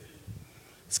you?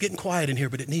 It's getting quiet in here,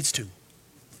 but it needs to.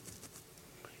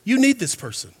 You need this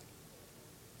person.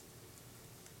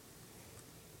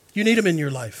 You need him in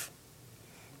your life.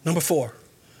 Number 4,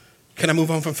 can I move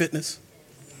on from fitness?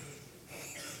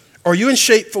 Are you in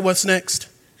shape for what's next?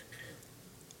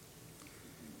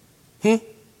 Are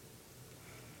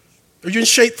you in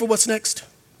shape for what's next?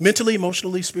 Mentally,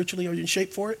 emotionally, spiritually, are you in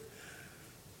shape for it?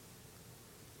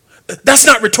 That's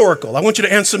not rhetorical. I want you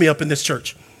to answer me up in this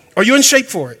church. Are you in shape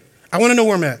for it? I want to know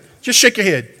where I'm at. Just shake your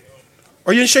head.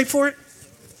 Are you in shape for it?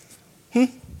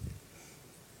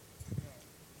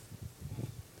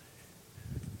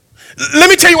 Let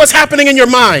me tell you what's happening in your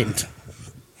mind.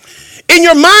 In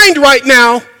your mind right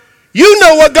now, you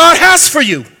know what God has for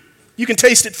you. You can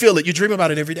taste it, feel it. You dream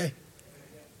about it every day.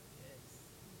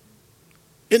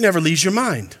 It never leaves your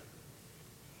mind.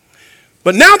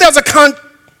 But now there's a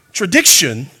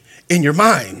contradiction in your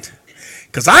mind.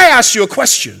 Because I asked you a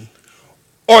question.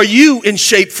 Are you in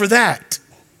shape for that?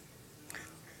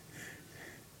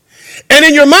 And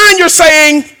in your mind you're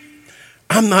saying,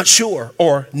 I'm not sure,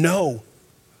 or no,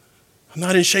 I'm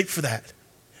not in shape for that.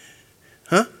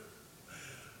 Huh?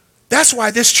 That's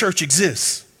why this church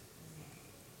exists.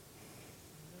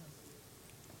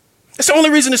 That's the only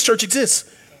reason this church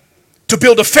exists. To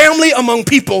build a family among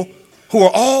people who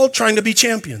are all trying to be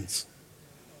champions.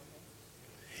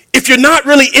 If you're not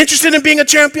really interested in being a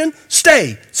champion,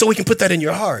 stay so we can put that in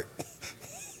your heart.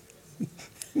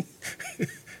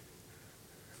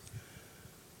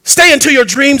 Stay until your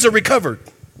dreams are recovered.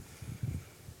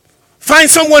 Find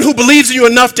someone who believes in you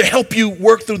enough to help you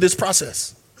work through this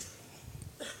process.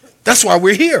 That's why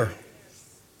we're here.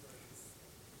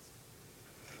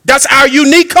 That's our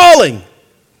unique calling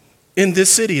in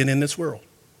this city and in this world.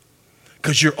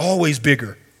 Because you're always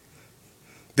bigger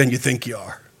than you think you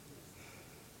are.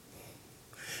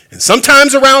 And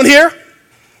sometimes around here,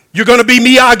 you're going to be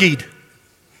Miyagi'd.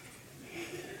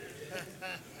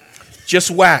 Just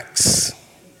wax.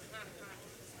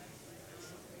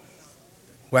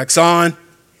 Wax on,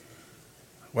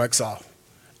 wax off.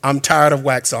 I'm tired of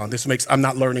wax on. I'm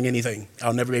not learning anything.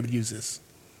 I'll never be able to use this.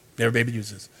 Never be able to use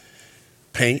this.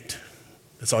 Paint,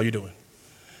 that's all you're doing.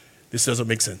 This doesn't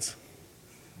make sense.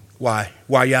 Why?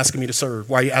 Why are you asking me to serve?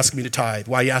 Why are you asking me to tithe?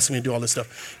 Why are you asking me to do all this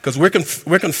stuff? Because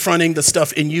we're confronting the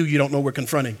stuff in you don't know we're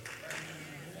confronting.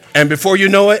 And before you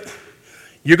know it,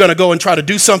 you're going to go and try to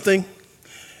do something,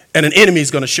 and an enemy is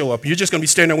going to show up. You're just going to be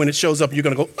standing there when it shows up, and you're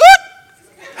going to go, ah!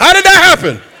 How did that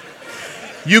happen?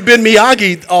 You've been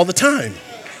Miyagi all the time.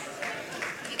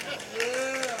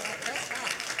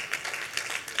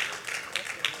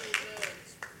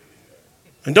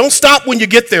 And don't stop when you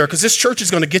get there, because this church is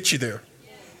going to get you there.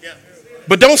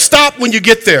 But don't stop when you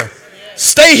get there.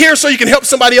 Stay here so you can help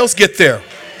somebody else get there.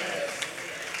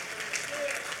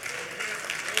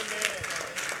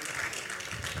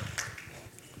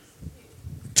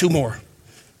 Two more.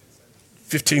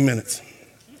 15 minutes.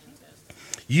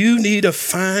 You need a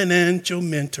financial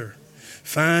mentor.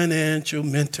 Financial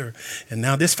mentor. And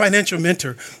now this financial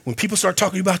mentor, when people start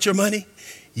talking about your money,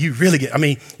 you really get,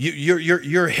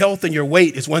 your health and your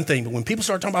weight is one thing, but when people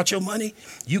start talking about your money,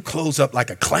 you close up like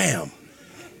a clam.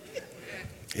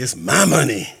 It's my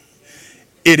money.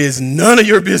 It is none of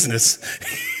your business.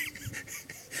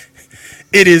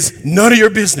 It is none of your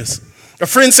business. A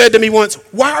friend said to me once,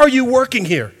 "Why are you working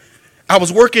here?" I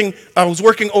was working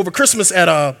over Christmas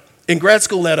in grad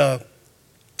school at a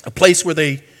place where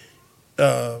it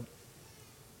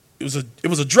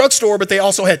was a drugstore, but they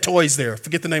also had toys there.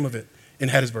 Forget the name of it, in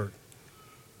Hattiesburg.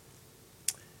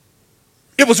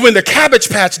 It was when the Cabbage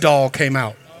Patch doll came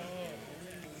out.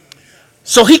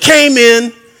 So he came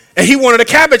in and he wanted a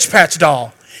Cabbage Patch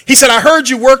doll. He said, "I heard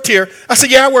you worked here." I said,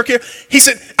 "Yeah, I work here."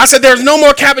 I said, "There's no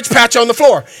more Cabbage Patch on the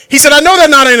floor." He said, "I know they're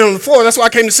not on the floor. That's why I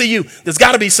came to see you. There's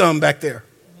got to be some back there."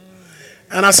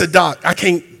 And I said, "Doc, I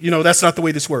can't, that's not the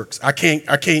way this works. I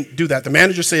can't do that. The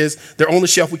manager says they're on the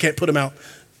shelf. We can't put them out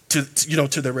till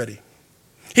they're ready."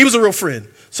 He was a real friend,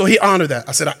 so he honored that.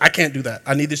 I said, I can't do that.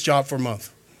 I need this job for a month.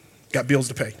 Got bills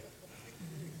to pay.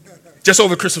 Just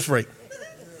over Christmas break.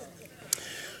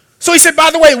 So he said, "By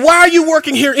the way, why are you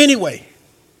working here anyway?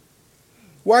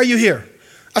 Why are you here?"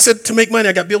 I said, "To make money.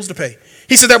 I got bills to pay."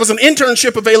 He said, "There was an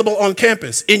internship available on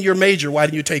campus in your major. Why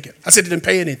didn't you take it?" I said, "It didn't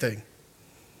pay anything.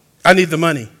 I need the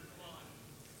money."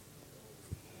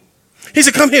 He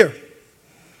said, "Come here."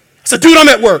 I said, "Dude, I'm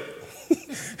at work."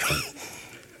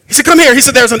 He said, "Come here." He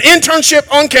said, "There's an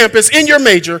internship on campus in your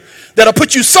major that'll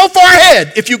put you so far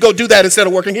ahead if you go do that instead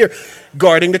of working here,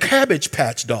 guarding the Cabbage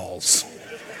Patch dolls."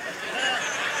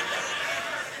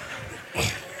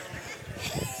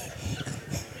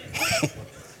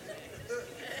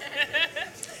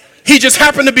 He just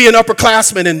happened to be an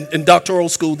upperclassman in doctoral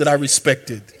school that I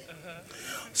respected.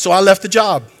 So I left the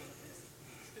job.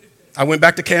 I went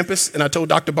back to campus and I told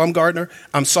Dr. Baumgartner,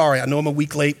 "I'm sorry, I know I'm a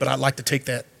week late, but I'd like to take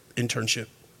that internship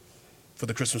for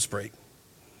the Christmas break."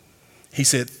 He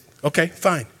said, "Okay,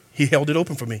 fine." He held it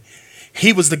open for me.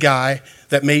 He was the guy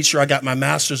that made sure I got my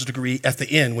master's degree at the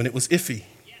end when it was iffy.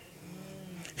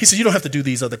 He said, "You don't have to do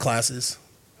these other classes.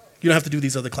 You don't have to do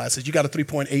these other classes. You got a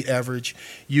 3.8 average.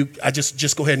 I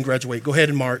just go ahead and graduate. Go ahead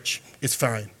and march. It's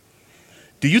fine."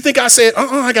 Do you think I said,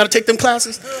 I got to take them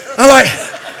classes? I'm like,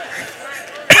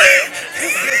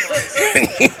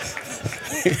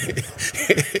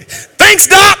 "Thanks,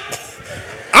 Doc.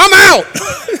 I'm out."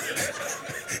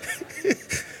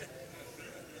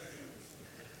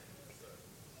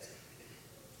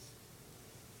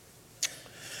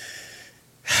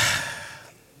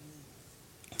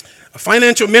 A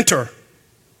financial mentor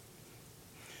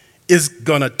is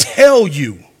going to tell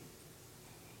you.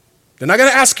 They're not going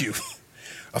to ask you.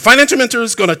 A financial mentor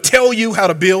is going to tell you how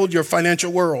to build your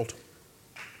financial world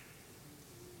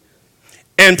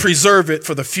and preserve it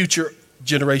for the future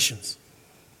generations.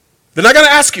 They're not going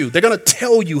to ask you. They're going to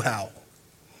tell you how.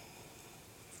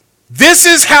 This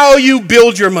is how you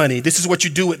build your money. This is what you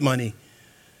do with money.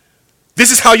 This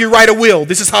is how you write a will.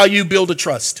 This is how you build a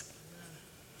trust.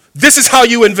 This is how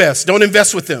you invest. Don't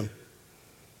invest with them.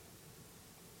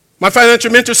 My financial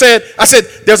mentor said, I said,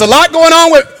 "There's a lot going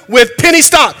on with penny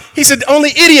stock." He said,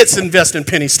 "Only idiots invest in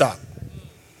penny stock."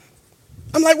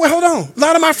 I'm like, "Well, hold on. A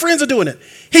lot of my friends are doing it."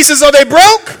 He says, "Are they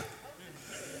broke?"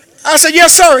 I said,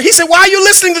 "Yes, sir." He said, "Why are you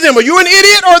listening to them? Are you an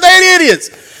idiot or are they idiots?"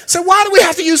 I said, "Why do we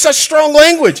have to use such strong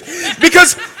language?"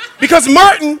 Because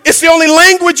Martin, it's the only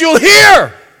language you'll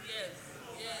hear.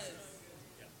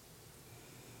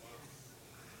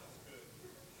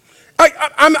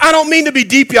 I don't mean to be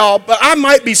deep, y'all, but I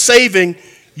might be saving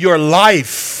your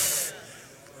life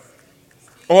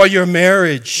or your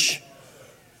marriage.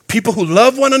 People who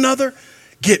love one another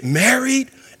get married,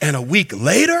 and a week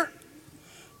later,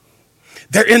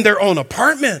 they're in their own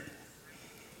apartment.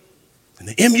 And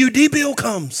the MUD bill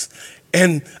comes,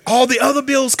 and all the other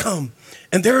bills come,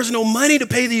 and there is no money to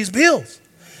pay these bills.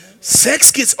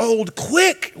 Sex gets old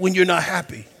quick when you're not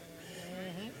happy.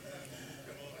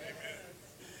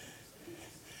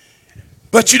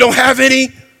 But you don't have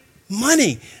any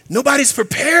money. Nobody's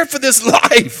prepared for this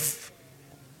life.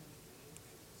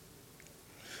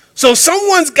 So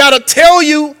someone's got to tell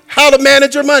you how to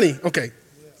manage your money. Okay.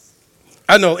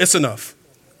 I know, it's enough.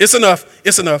 It's enough.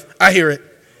 It's enough. I hear it.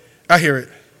 I hear it.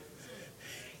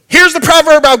 Here's the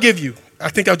proverb I'll give you.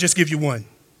 I think I'll just give you one.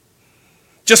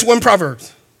 Just one proverb.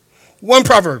 One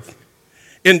proverb.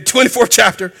 In 24th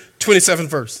chapter, 27th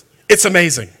verse. It's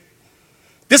amazing.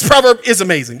 This proverb is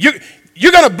amazing.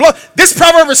 You're going to blow. This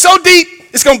proverb is so deep,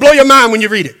 it's going to blow your mind when you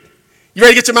read it. You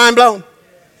ready to get your mind blown?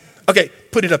 Okay,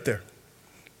 put it up there.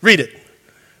 Read it.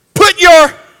 Put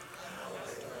your...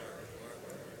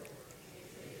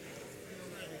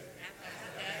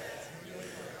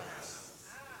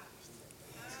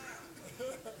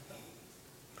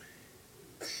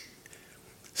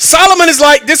 Solomon is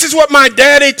like, this is what my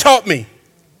daddy taught me.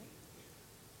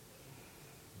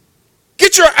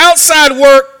 Get your outside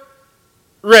work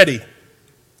ready.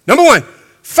 Number one,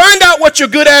 find out what you're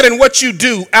good at and what you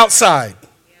do outside.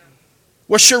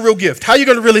 What's your real gift? How are you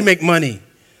going to really make money?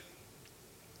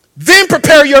 Then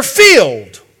prepare your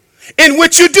field in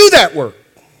which you do that work.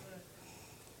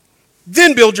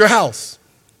 Then build your house.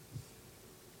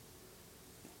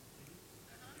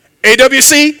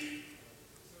 AWC,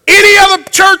 any other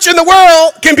church in the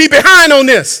world can be behind on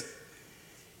this.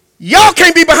 Y'all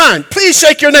can't be behind. Please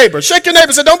shake your neighbor. Shake your neighbor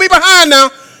and say, don't be behind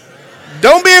now.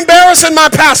 Don't be embarrassing my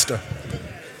pastor.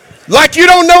 Like you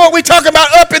don't know what we talk about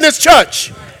up in this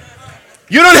church.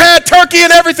 You done had turkey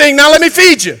and everything. Now let me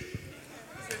feed you.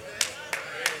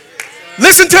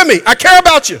 Listen to me. I care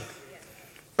about you.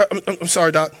 I'm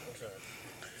sorry, Doc.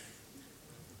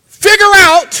 Figure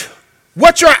out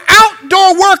what your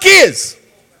outdoor work is.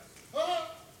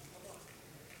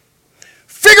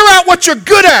 Figure out what you're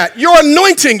good at, your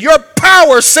anointing, your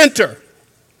power center.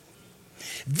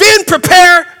 Then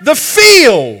prepare the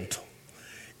field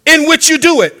in which you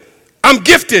do it. I'm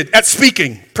gifted at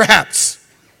speaking, perhaps.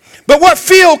 But what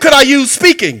field could I use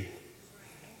speaking?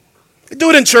 I could do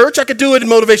it in church. I could do it in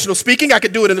motivational speaking. I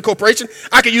could do it in the corporation.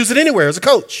 I could use it anywhere as a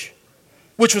coach,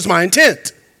 which was my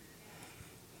intent.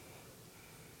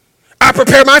 I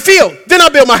prepare my field. Then I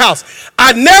build my house.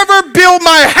 I never build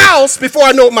my house before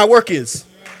I know what my work is.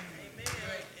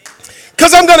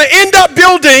 Because I'm going to end up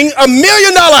building $1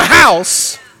 million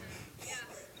house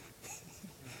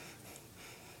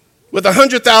with a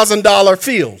 $100,000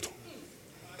 field.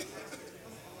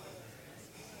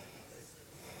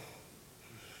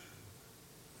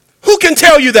 Who can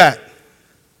tell you that?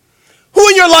 Who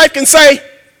in your life can say,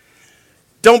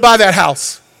 don't buy that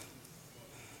house?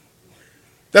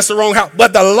 That's the wrong house.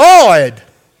 But the Lord,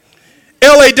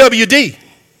 L-A-W-D,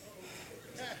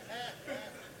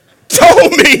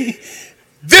 told me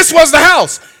this was the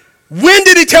house. When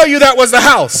did he tell you that was the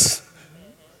house?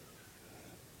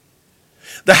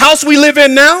 The house we live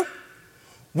in now,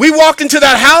 we walked into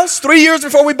that house 3 years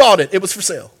before we bought it. It was for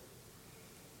sale.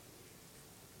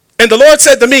 And the Lord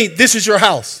said to me, this is your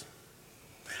house.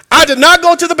 I did not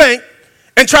go to the bank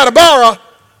and try to borrow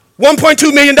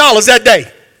 $1.2 million that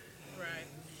day.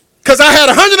 Because I had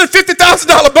a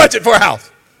 $150,000 budget for a house.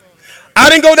 I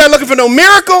didn't go there looking for no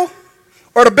miracle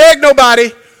or to beg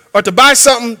nobody or to buy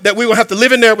something that we would have to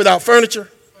live in there without furniture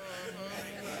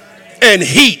and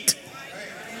heat.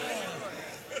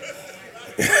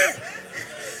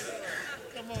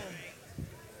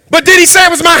 But did he say it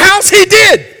was my house? He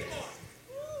did.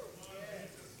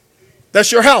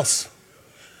 That's your house.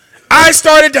 I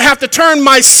started to have to turn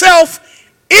myself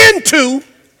into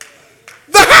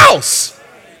the house.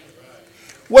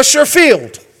 What's your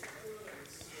field?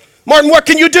 Martin, what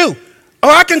can you do? Oh,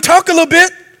 I can talk a little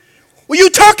bit. Well, you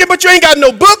talking, but you ain't got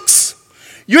no books.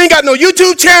 You ain't got no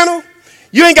YouTube channel.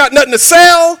 You ain't got nothing to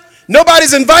sell.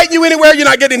 Nobody's inviting you anywhere. You're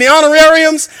not getting the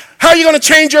honorariums. How are you going to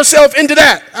change yourself into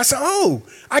that? I said, oh,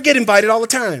 I get invited all the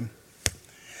time.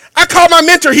 I called my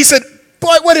mentor. He said,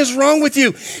 boy, what is wrong with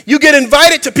you? You get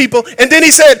invited to people. And then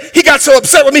he said, he got so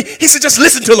upset with me. He said, just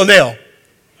listen to Linnell.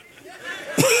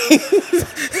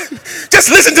 Just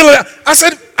listen to her. I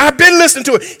said, I've been listening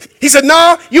to her. He said,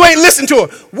 no, you ain't listened to her.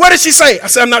 What did she say? I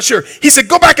said, I'm not sure. He said,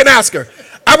 go back and ask her.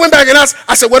 I went back and asked.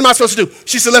 I said, what am I supposed to do?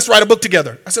 She said, let's write a book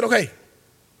together. I said, okay.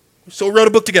 So we wrote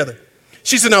a book together.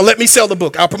 She said, now let me sell the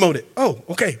book. I'll promote it. Oh,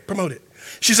 okay, promote it.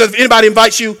 She said, if anybody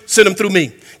invites you, send them through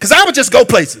me. Because I would just go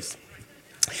places.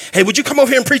 Hey, would you come over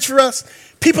here and preach for us?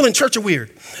 People in church are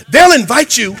weird. They'll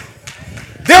invite you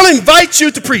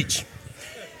to preach.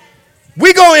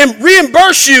 We go and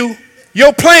reimburse you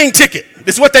your plane ticket.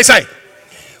 This is what they say.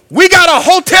 We got a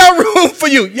hotel room for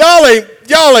you.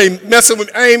 Y'all ain't messing with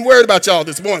me. I ain't worried about y'all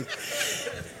this morning.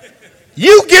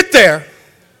 You get there.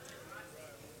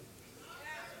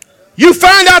 You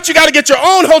find out you got to get your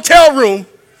own hotel room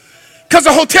because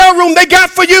the hotel room they got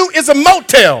for you is a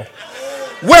motel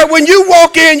where when you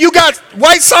walk in, you got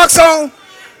white socks on.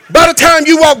 By the time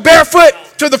you walk barefoot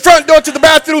to the front door to the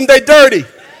bathroom, they dirty.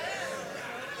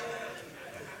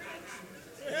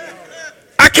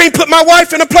 I can't put my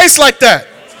wife in a place like that.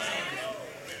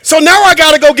 So now I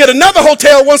got to go get another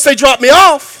hotel once they drop me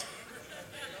off.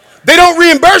 They don't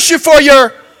reimburse you for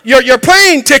your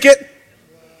plane ticket.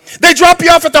 They drop you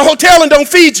off at the hotel and don't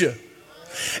feed you.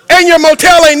 And your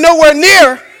motel ain't nowhere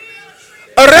near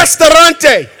a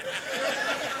restaurante.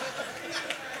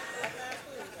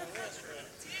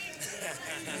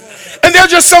 And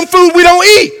there's just some food we don't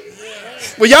eat.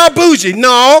 Well, y'all bougie.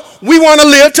 No, we want to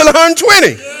live till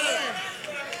 120.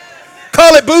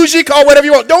 Call it bougie, call whatever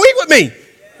you want. Don't eat with me.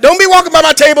 Don't be walking by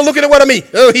my table looking at what I eat.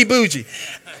 Oh, he bougie.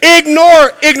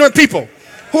 Ignore ignorant people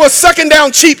who are sucking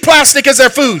down cheap plastic as their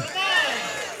food.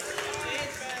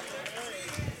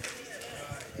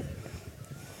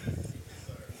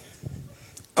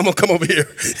 I'm going to come over here.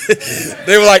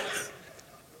 They were like,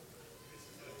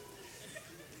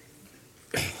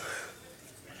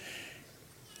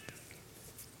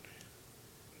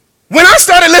 when I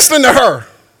started listening to her,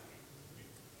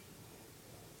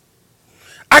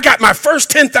 I got my first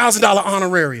 $10,000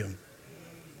 honorarium.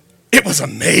 It was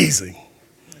amazing.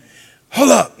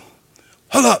 Hold up.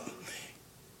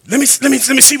 Let me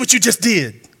see what you just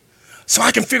did so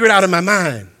I can figure it out in my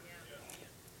mind.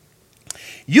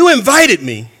 You invited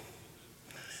me.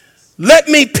 Let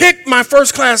me pick my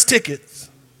first class tickets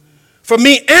for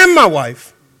me and my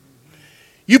wife.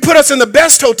 You put us in the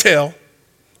best hotel,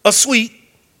 a suite.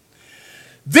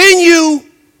 Then you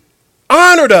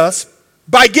honored us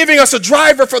by giving us a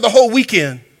driver for the whole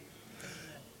weekend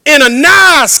in a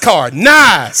nice car,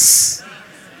 nice.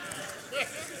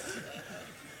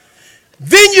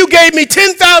 Then you gave me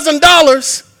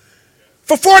 $10,000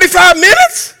 for 45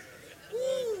 minutes?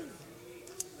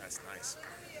 That's nice.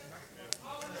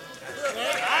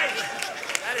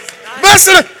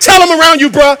 Listen, tell them around you,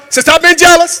 bruh. Say, stop being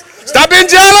jealous. Stop being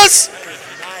jealous.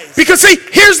 Because see,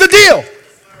 here's the deal.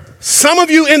 Some of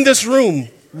you in this room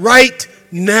right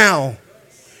now,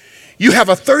 you have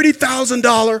a $30,000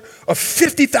 or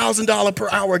 $50,000 per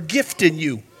hour gift in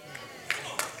you.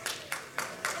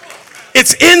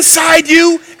 It's inside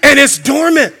you and it's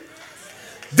dormant.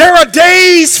 There are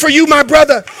days for you, my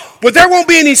brother, where there won't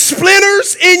be any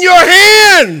splinters in your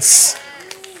hands.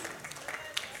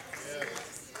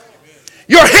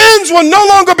 Your hands will no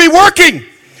longer be working.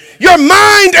 Your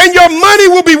mind and your money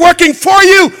will be working for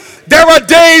you. There are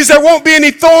days there won't be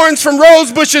any thorns from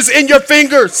rose bushes in your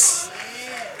fingers.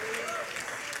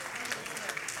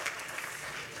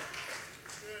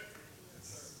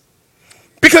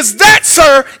 Because that,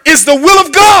 sir, is the will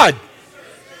of God.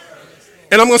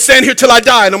 And I'm going to stand here till I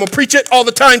die, and I'm going to preach it all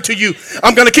the time to you.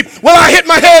 I'm going to keep, well, I hit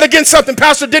my head against something,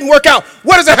 Pastor, didn't work out.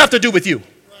 What does that have to do with you?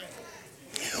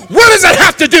 What does that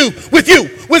have to do with you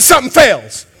when something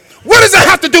fails? What does that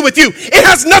have to do with you? It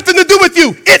has nothing to do with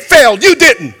you. It failed. You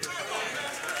didn't.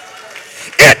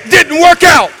 It didn't work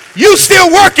out. You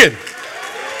still working.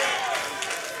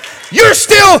 You're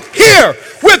still here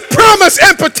with promise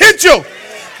and potential.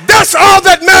 That's all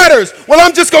that matters. Well,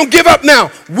 I'm just going to give up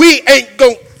now. We ain't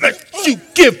going to let you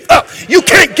give up. You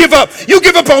can't give up. You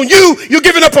give up on you. You're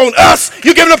giving up on us.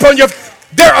 You're giving up on your...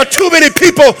 There are too many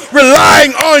people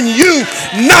relying on you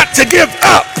not to give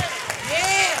up.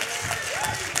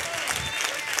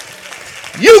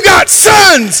 You got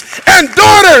sons and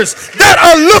daughters that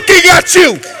are looking at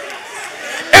you,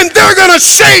 and they're going to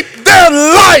shape their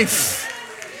life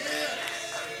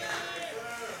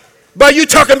by you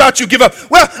talking about you give up.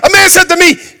 Well, a man said to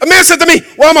me,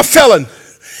 well, I'm a felon.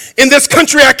 In this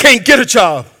country, I can't get a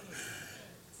job.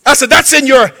 I said, that's in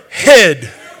your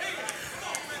head.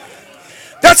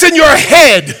 That's in your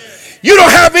head. You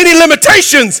don't have any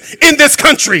limitations in this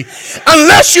country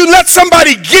unless you let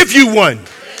somebody give you one.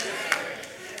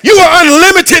 You are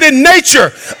unlimited in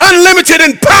nature, unlimited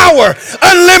in power,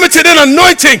 unlimited in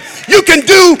anointing. You can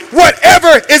do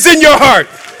whatever is in your heart.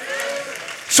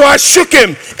 So I shook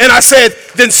him and I said,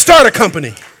 then start a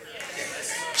company.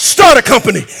 Start a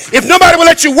company. If nobody will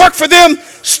let you work for them,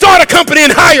 start a company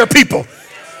and hire people.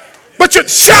 But you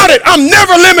shout it, I'm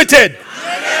never limited.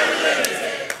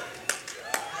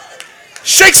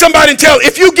 Shake somebody and tell,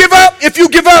 if you give up,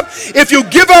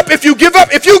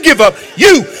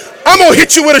 I'm going to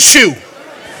hit you with a shoe.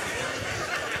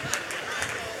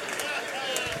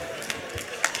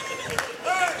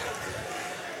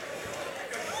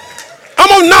 I'm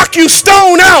going to knock you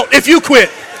stone out if you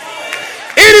quit.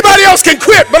 Anybody else can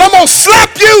quit, but I'm going to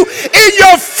slap you in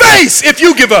your face if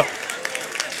you give up.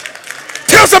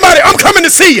 Tell somebody, I'm coming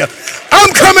to see you.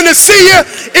 I'm coming to see you.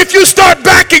 If you start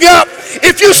backing up,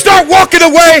 if you start walking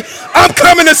away, I'm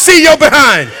coming to see your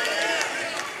behind.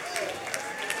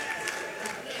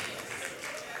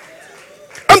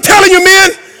 I'm telling you,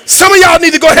 men, some of y'all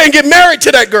need to go ahead and get married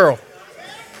to that girl.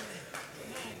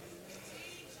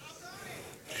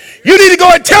 You need to go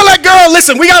and tell that girl,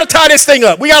 listen, we got to tie this thing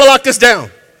up. We got to lock this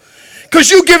down. Because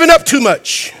you're giving up too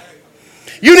much.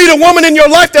 You need a woman in your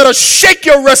life that'll shake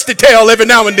your rusty tail every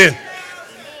now and then.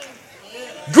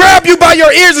 Grab you by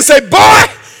your ears and say, boy,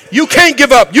 you can't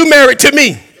give up. You married to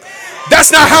me.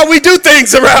 That's not how we do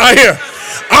things around here.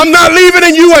 I'm not leaving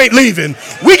and you ain't leaving.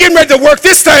 We getting ready to work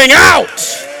this thing out.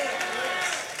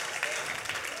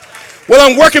 Well,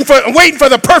 I'm waiting for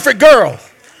the perfect girl.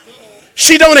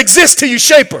 She don't exist till you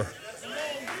shape her.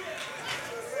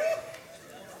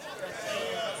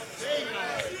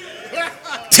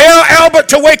 Tell Albert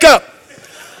to wake up.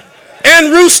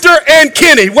 And Rooster and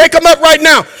Kenny. Wake them up right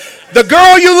now. The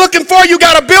girl you're looking for, you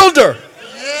got to build her.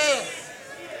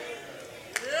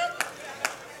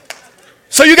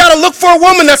 So you got to look for a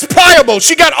woman that's pliable.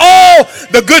 She got all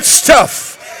the good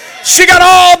stuff. She got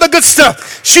all the good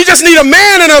stuff. She just need a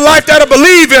man in her life that'll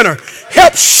believe in her.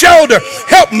 Help shelter,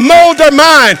 help mold her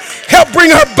mind, help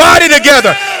bring her body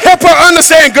together, help her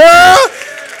understand, girl,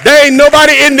 there ain't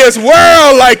nobody in this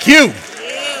world like you.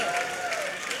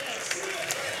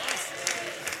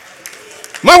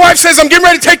 My wife says, I'm getting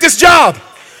ready to take this job.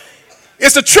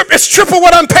 It's triple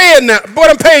what I'm paying now. What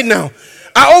I'm paid now.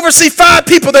 I oversee 5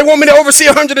 people. They want me to oversee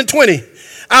 120.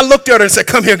 I looked at her and said,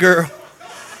 come here, girl.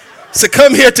 I said,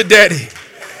 come here to daddy.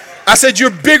 I said,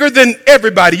 you're bigger than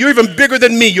everybody. You're even bigger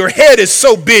than me. Your head is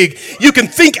so big. You can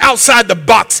think outside the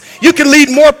box. You can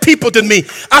lead more people than me.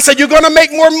 I said, you're going to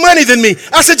make more money than me.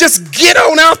 I said, just get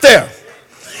on out there.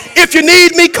 If you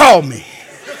need me, call me.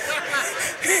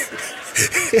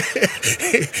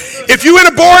 If you in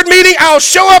a board meeting, I'll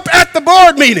show up at the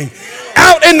board meeting.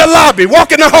 Out in the lobby,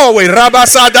 walk in the hallway. Yeah,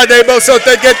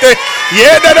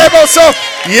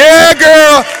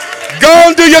 girl, go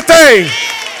and do your thing.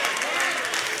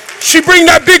 She bring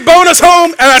that big bonus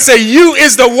home, and I say, you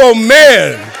is the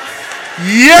woman.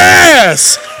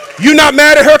 Yes. You not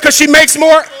mad at her because she makes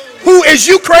more? Who is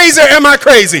you crazy or am I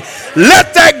crazy?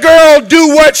 Let that girl do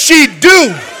what she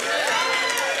do.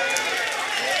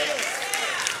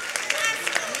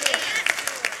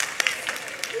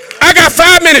 I got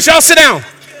 5 minutes. Y'all sit down.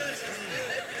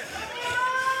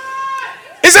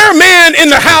 Is there a man in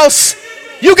the house?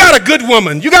 You got a good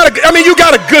woman. You got a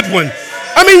good one.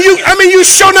 You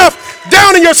sure enough,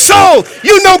 down in your soul,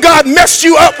 you know God messed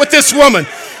you up with this woman.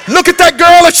 Look at that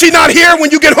girl. If she's not here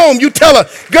when you get home, you tell her,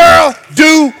 girl,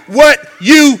 do what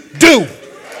you do.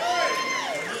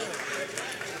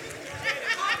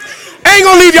 I ain't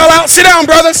gonna leave y'all out. Sit down,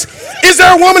 brothers. Is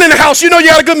there a woman in the house? You know you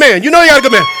got a good man. You know you got a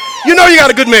good man. You know you got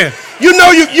a good man. You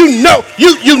know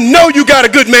you got a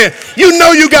good man. You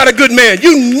know you got a good man.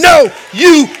 You know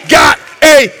you got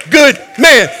a good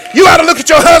man. You ought to look at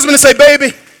your husband and say,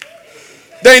 baby,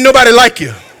 there ain't nobody like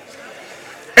you.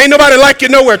 Ain't nobody like you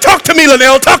nowhere. Talk to me,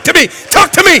 Linnell. Talk to me.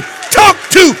 Talk to me. Talk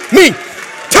to me.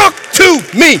 Talk to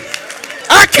me.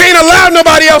 I can't allow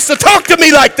nobody else to talk to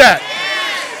me like that.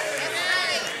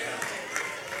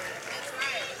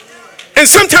 And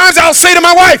sometimes I'll say to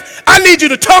my wife, I need you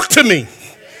to talk to me.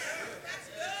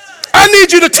 I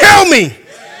need you to tell me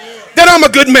that I'm a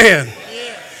good man.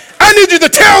 I need you to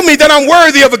tell me that I'm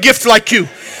worthy of a gift like you.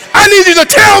 I need you to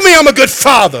tell me I'm a good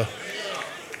father.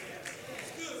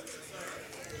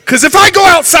 Because if I go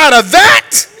outside of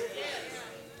that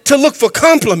to look for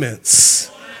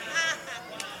compliments,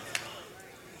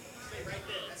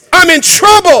 I'm in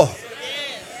trouble.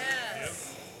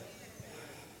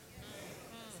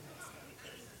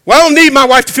 Well, I don't need my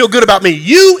wife to feel good about me.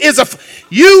 You,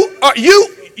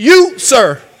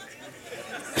 sir.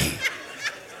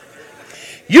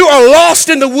 You are lost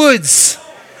in the woods.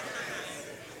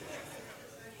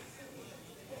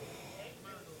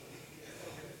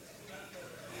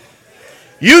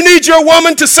 You need your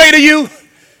woman to say to you,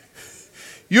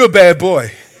 you're a bad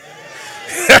boy.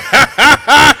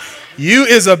 You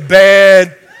is a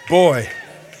bad boy.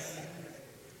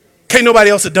 Can't nobody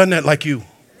else have done that like you.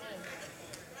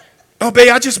 Oh, babe,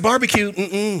 I just barbecued.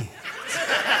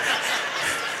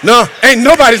 No, ain't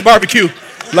nobody's barbecue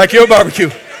like your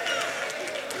barbecue.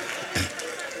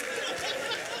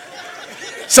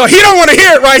 So he don't want to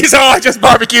hear it, right? He said, oh, I just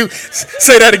barbecued.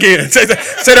 Say that again. Say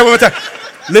that one more time.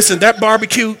 Listen, that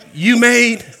barbecue you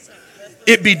made,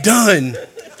 it be done,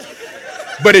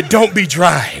 but it don't be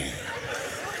dry.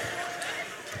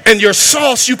 And your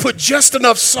sauce, you put just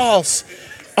enough sauce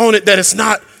on it that it's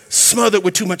not smothered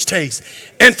with too much taste.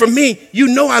 And for me, you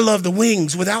know I love the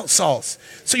wings without sauce.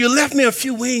 So you left me a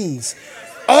few wings.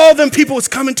 All them people was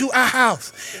coming to our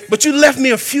house, but you left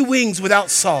me a few wings without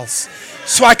sauce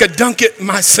so I could dunk it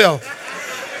myself.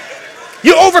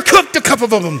 You overcooked a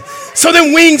couple of them. So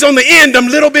them wings on the end, them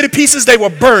little bitty pieces, they were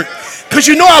burnt. Because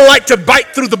you know I like to bite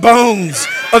through the bones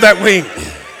of that wing.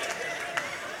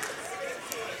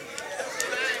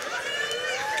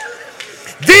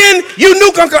 Then you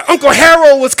knew Uncle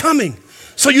Harold was coming.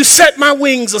 So you set my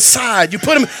wings aside. You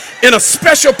put them in a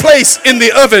special place in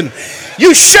the oven.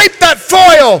 You shaped that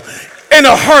foil in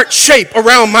a heart shape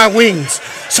around my wings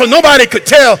so nobody could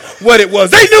tell what it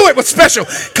was. They knew it was special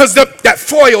because that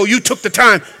foil, you took the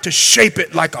time to shape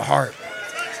it like a heart.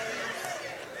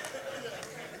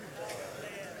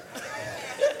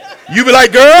 You be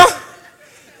like, girl,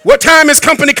 what time is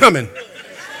company coming?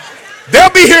 They'll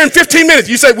be here in 15 minutes.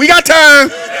 You say, we got time.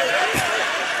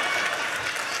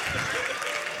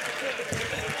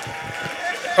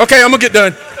 Okay, I'm going to get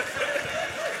done.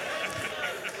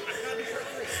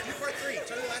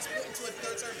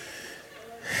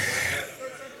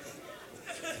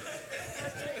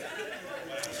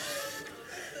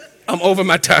 I'm over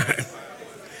my time.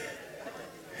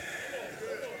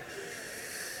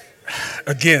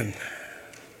 Again.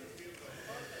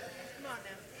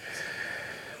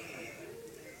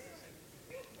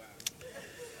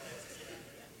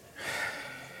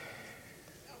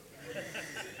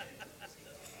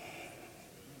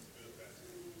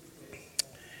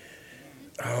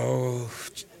 Oh,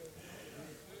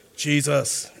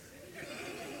 Jesus.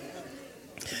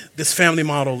 This family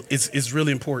model is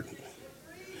really important.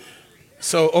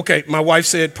 So, okay, my wife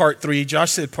said part 3. Josh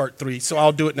said part 3. So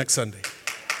I'll do it next Sunday.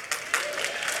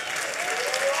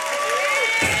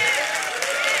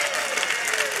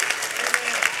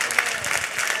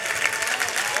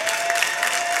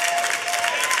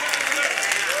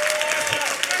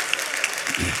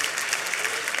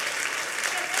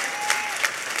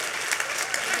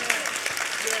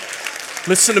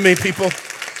 Listen to me, people.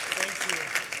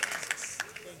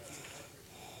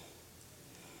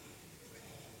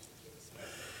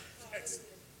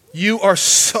 You are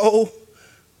so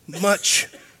much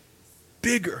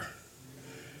bigger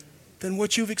than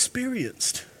what you've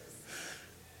experienced.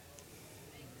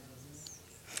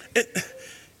 And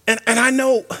I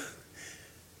know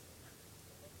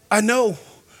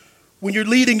when you're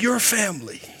leading your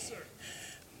family,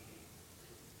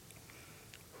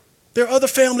 there are other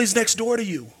families next door to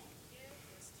you.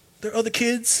 There are other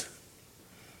kids.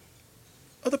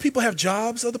 Other people have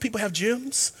jobs. Other people have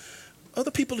gyms.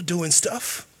 Other people are doing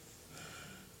stuff.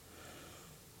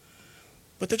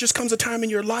 But there just comes a time in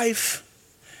your life,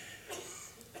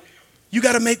 you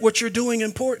got to make what you're doing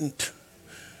important.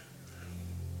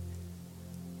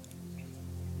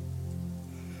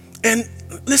 And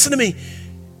listen to me,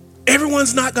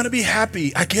 everyone's not going to be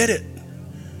happy. I get it.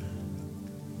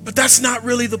 But that's not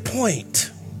really the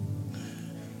point.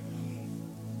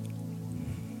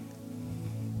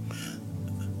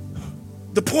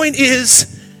 The point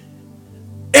is,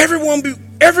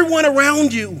 everyone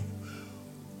around you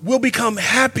will become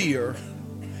happier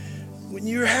when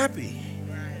you're happy.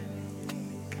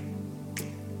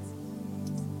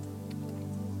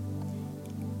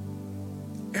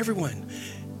 Everyone.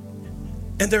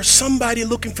 And there's somebody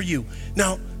looking for you.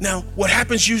 Now, what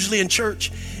happens usually in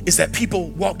church is that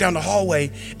people walk down the hallway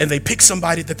and they pick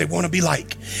somebody that they want to be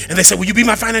like. And they say, will you be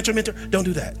my financial mentor? Don't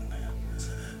do that.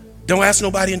 Don't ask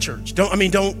nobody in church. Don't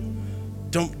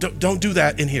do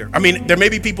that in here. I mean, there may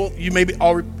be people you may be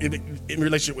all in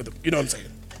relationship with them. You know what I'm saying?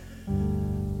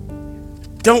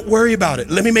 Don't worry about it.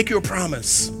 Let me make you a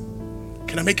promise.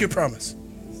 Can I make you a promise?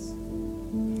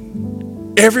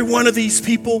 Every one of these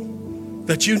people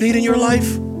that you need in your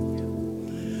life,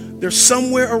 they're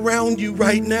somewhere around you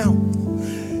right now.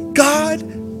 God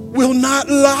will not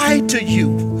lie to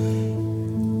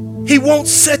you. He won't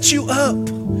set you up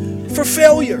for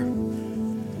failure.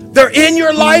 They're in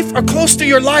your life or close to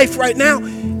your life right now.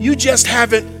 You just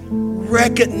haven't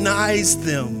recognized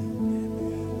them.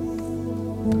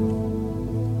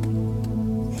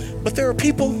 But there are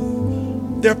people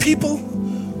who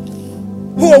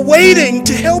are waiting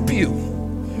to help you.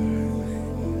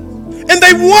 And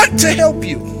they want to help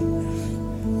you.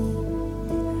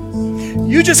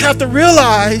 You just have to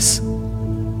realize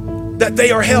that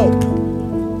they are help.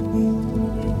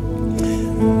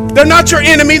 They're not your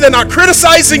enemy. They're not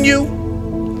criticizing you.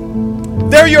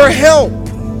 They're your help.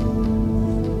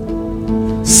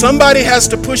 Somebody has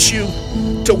to push you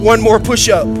to one more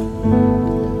push-up.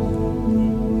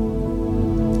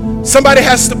 Somebody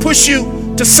has to push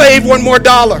you to save one more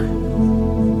dollar.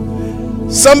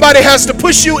 Somebody has to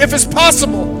push you, if it's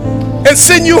possible, and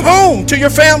send you home to your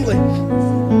family.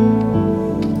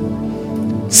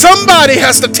 Somebody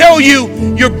has to tell you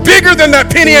you're bigger than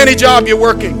that penny ante job you're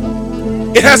working.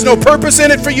 It has no purpose in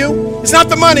it for you. It's not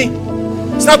the money.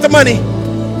 It's not the money.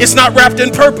 It's not wrapped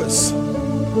in purpose.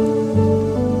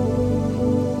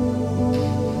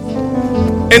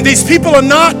 And these people are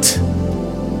not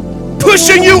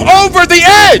pushing you over the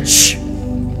edge.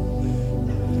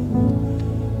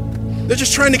 They're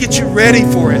just trying to get you ready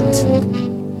for it.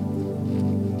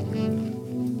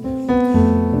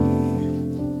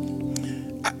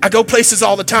 I go places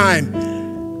all the time,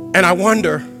 and I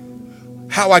wonder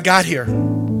how I got here.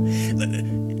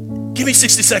 Give me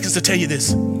 60 seconds to tell you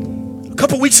this. A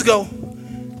couple weeks ago,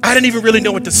 I didn't even really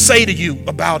know what to say to you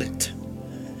about it.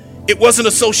 It wasn't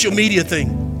a social media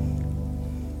thing.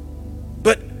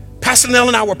 But Pastor Nell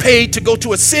and I were paid to go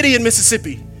to a city in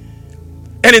Mississippi.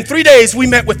 And in 3 days, we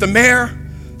met with the mayor,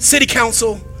 city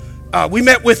council. We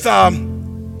met with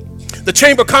the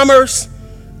Chamber of Commerce,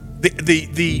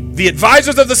 the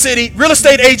advisors of the city, real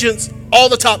estate agents, all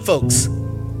the top folks.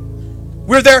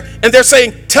 We're there, and they're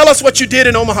saying, tell us what you did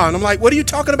in Omaha. And I'm like, what are you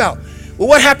talking about? Well,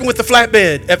 what happened with the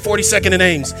flatbed at 42nd and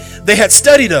Ames? They had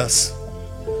studied us.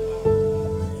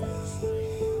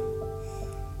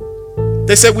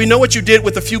 They said, we know what you did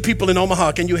with a few people in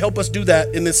Omaha. Can you help us do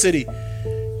that in this city?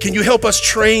 Can you help us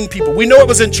train people? We know it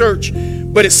was in church,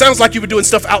 but it sounds like you were doing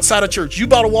stuff outside of church. You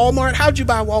bought a Walmart? How'd you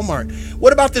buy a Walmart?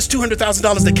 What about this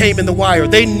 $200,000 that came in the wire?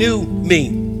 They knew me.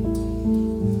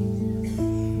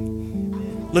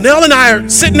 Linnell and I are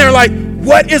sitting there like,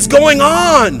 what is going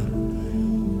on?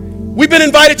 We've been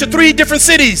invited to 3 different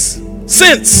cities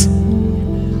since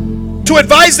to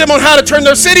advise them on how to turn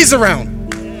their cities around.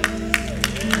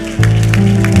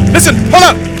 Listen, hold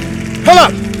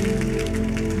up.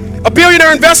 A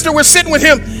billionaire investor, we're sitting with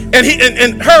him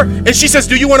and she says,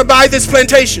 do you want to buy this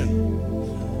plantation?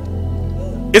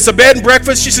 It's a bed and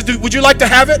breakfast. She said, would you like to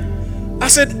have it? I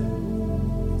said,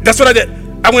 that's what I did.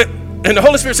 I went, and the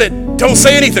Holy Spirit said, don't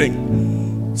say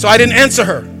anything. So I didn't answer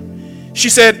her. She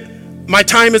said, my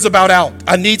time is about out.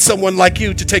 I need someone like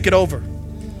you to take it over.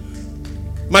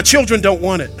 My children don't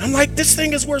want it. I'm like, this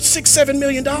thing is worth $6-7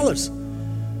 million.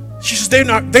 She says, they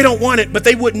don't want it, but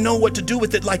they wouldn't know what to do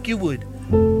with it like you would.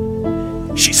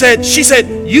 She said,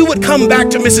 you would come back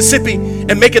to Mississippi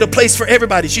and make it a place for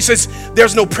everybody. She says,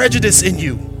 there's no prejudice in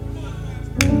you.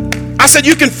 I said,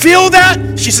 you can feel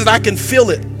that? She said, I can feel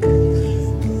it.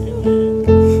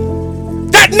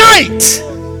 That night,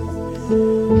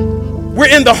 we're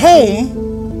in the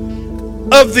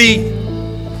home of the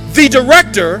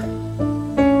director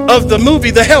of the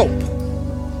movie, The Help.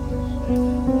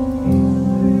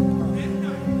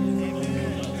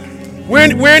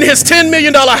 We're in his $10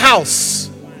 million house.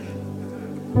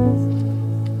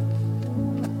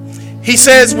 He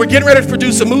says, we're getting ready to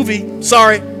produce a movie.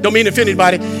 Sorry, don't mean to offend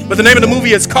anybody, but the name of the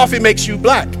movie is Coffee Makes You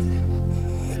Black.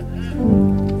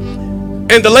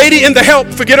 And the lady in The Help,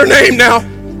 forget her name now,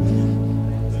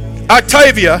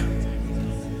 Octavia,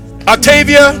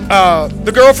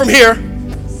 the girl from here,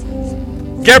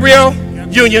 Gabrielle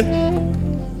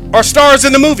Union, are stars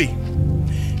in the movie.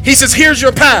 He says, here's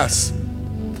your pass.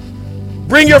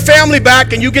 Bring your family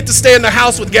back and you get to stay in the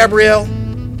house with Gabrielle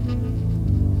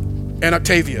and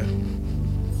Octavia.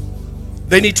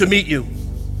 They need to meet you.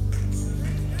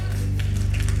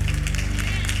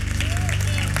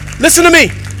 Listen to me.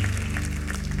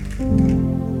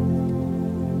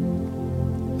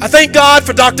 I thank God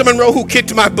for Dr. Monroe who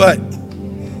kicked my butt.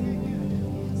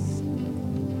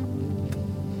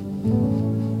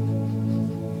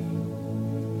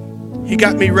 He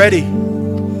got me ready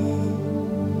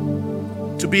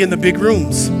to be in the big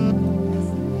rooms.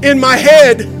 In my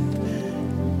head,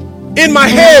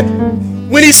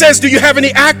 when he says, do you have any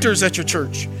actors at your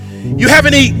church? You have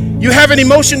any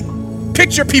motion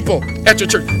picture people at your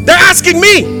church? They're asking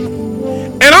me.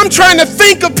 And I'm trying to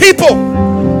think of people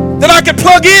that I could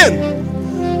plug in.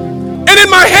 And in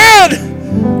my head,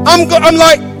 I'm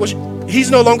like, well,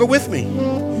 he's no longer with me.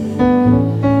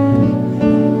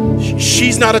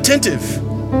 She's not attentive.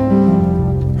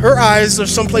 Her eyes are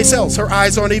someplace else. Her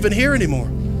eyes aren't even here anymore.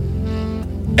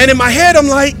 And in my head, I'm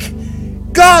like,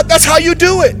 God, that's how you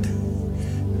do it.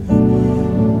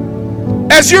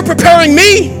 As you're preparing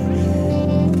me,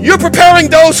 you're preparing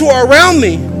those who are around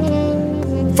me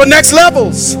for next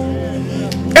levels.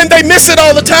 And they miss it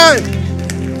all the time.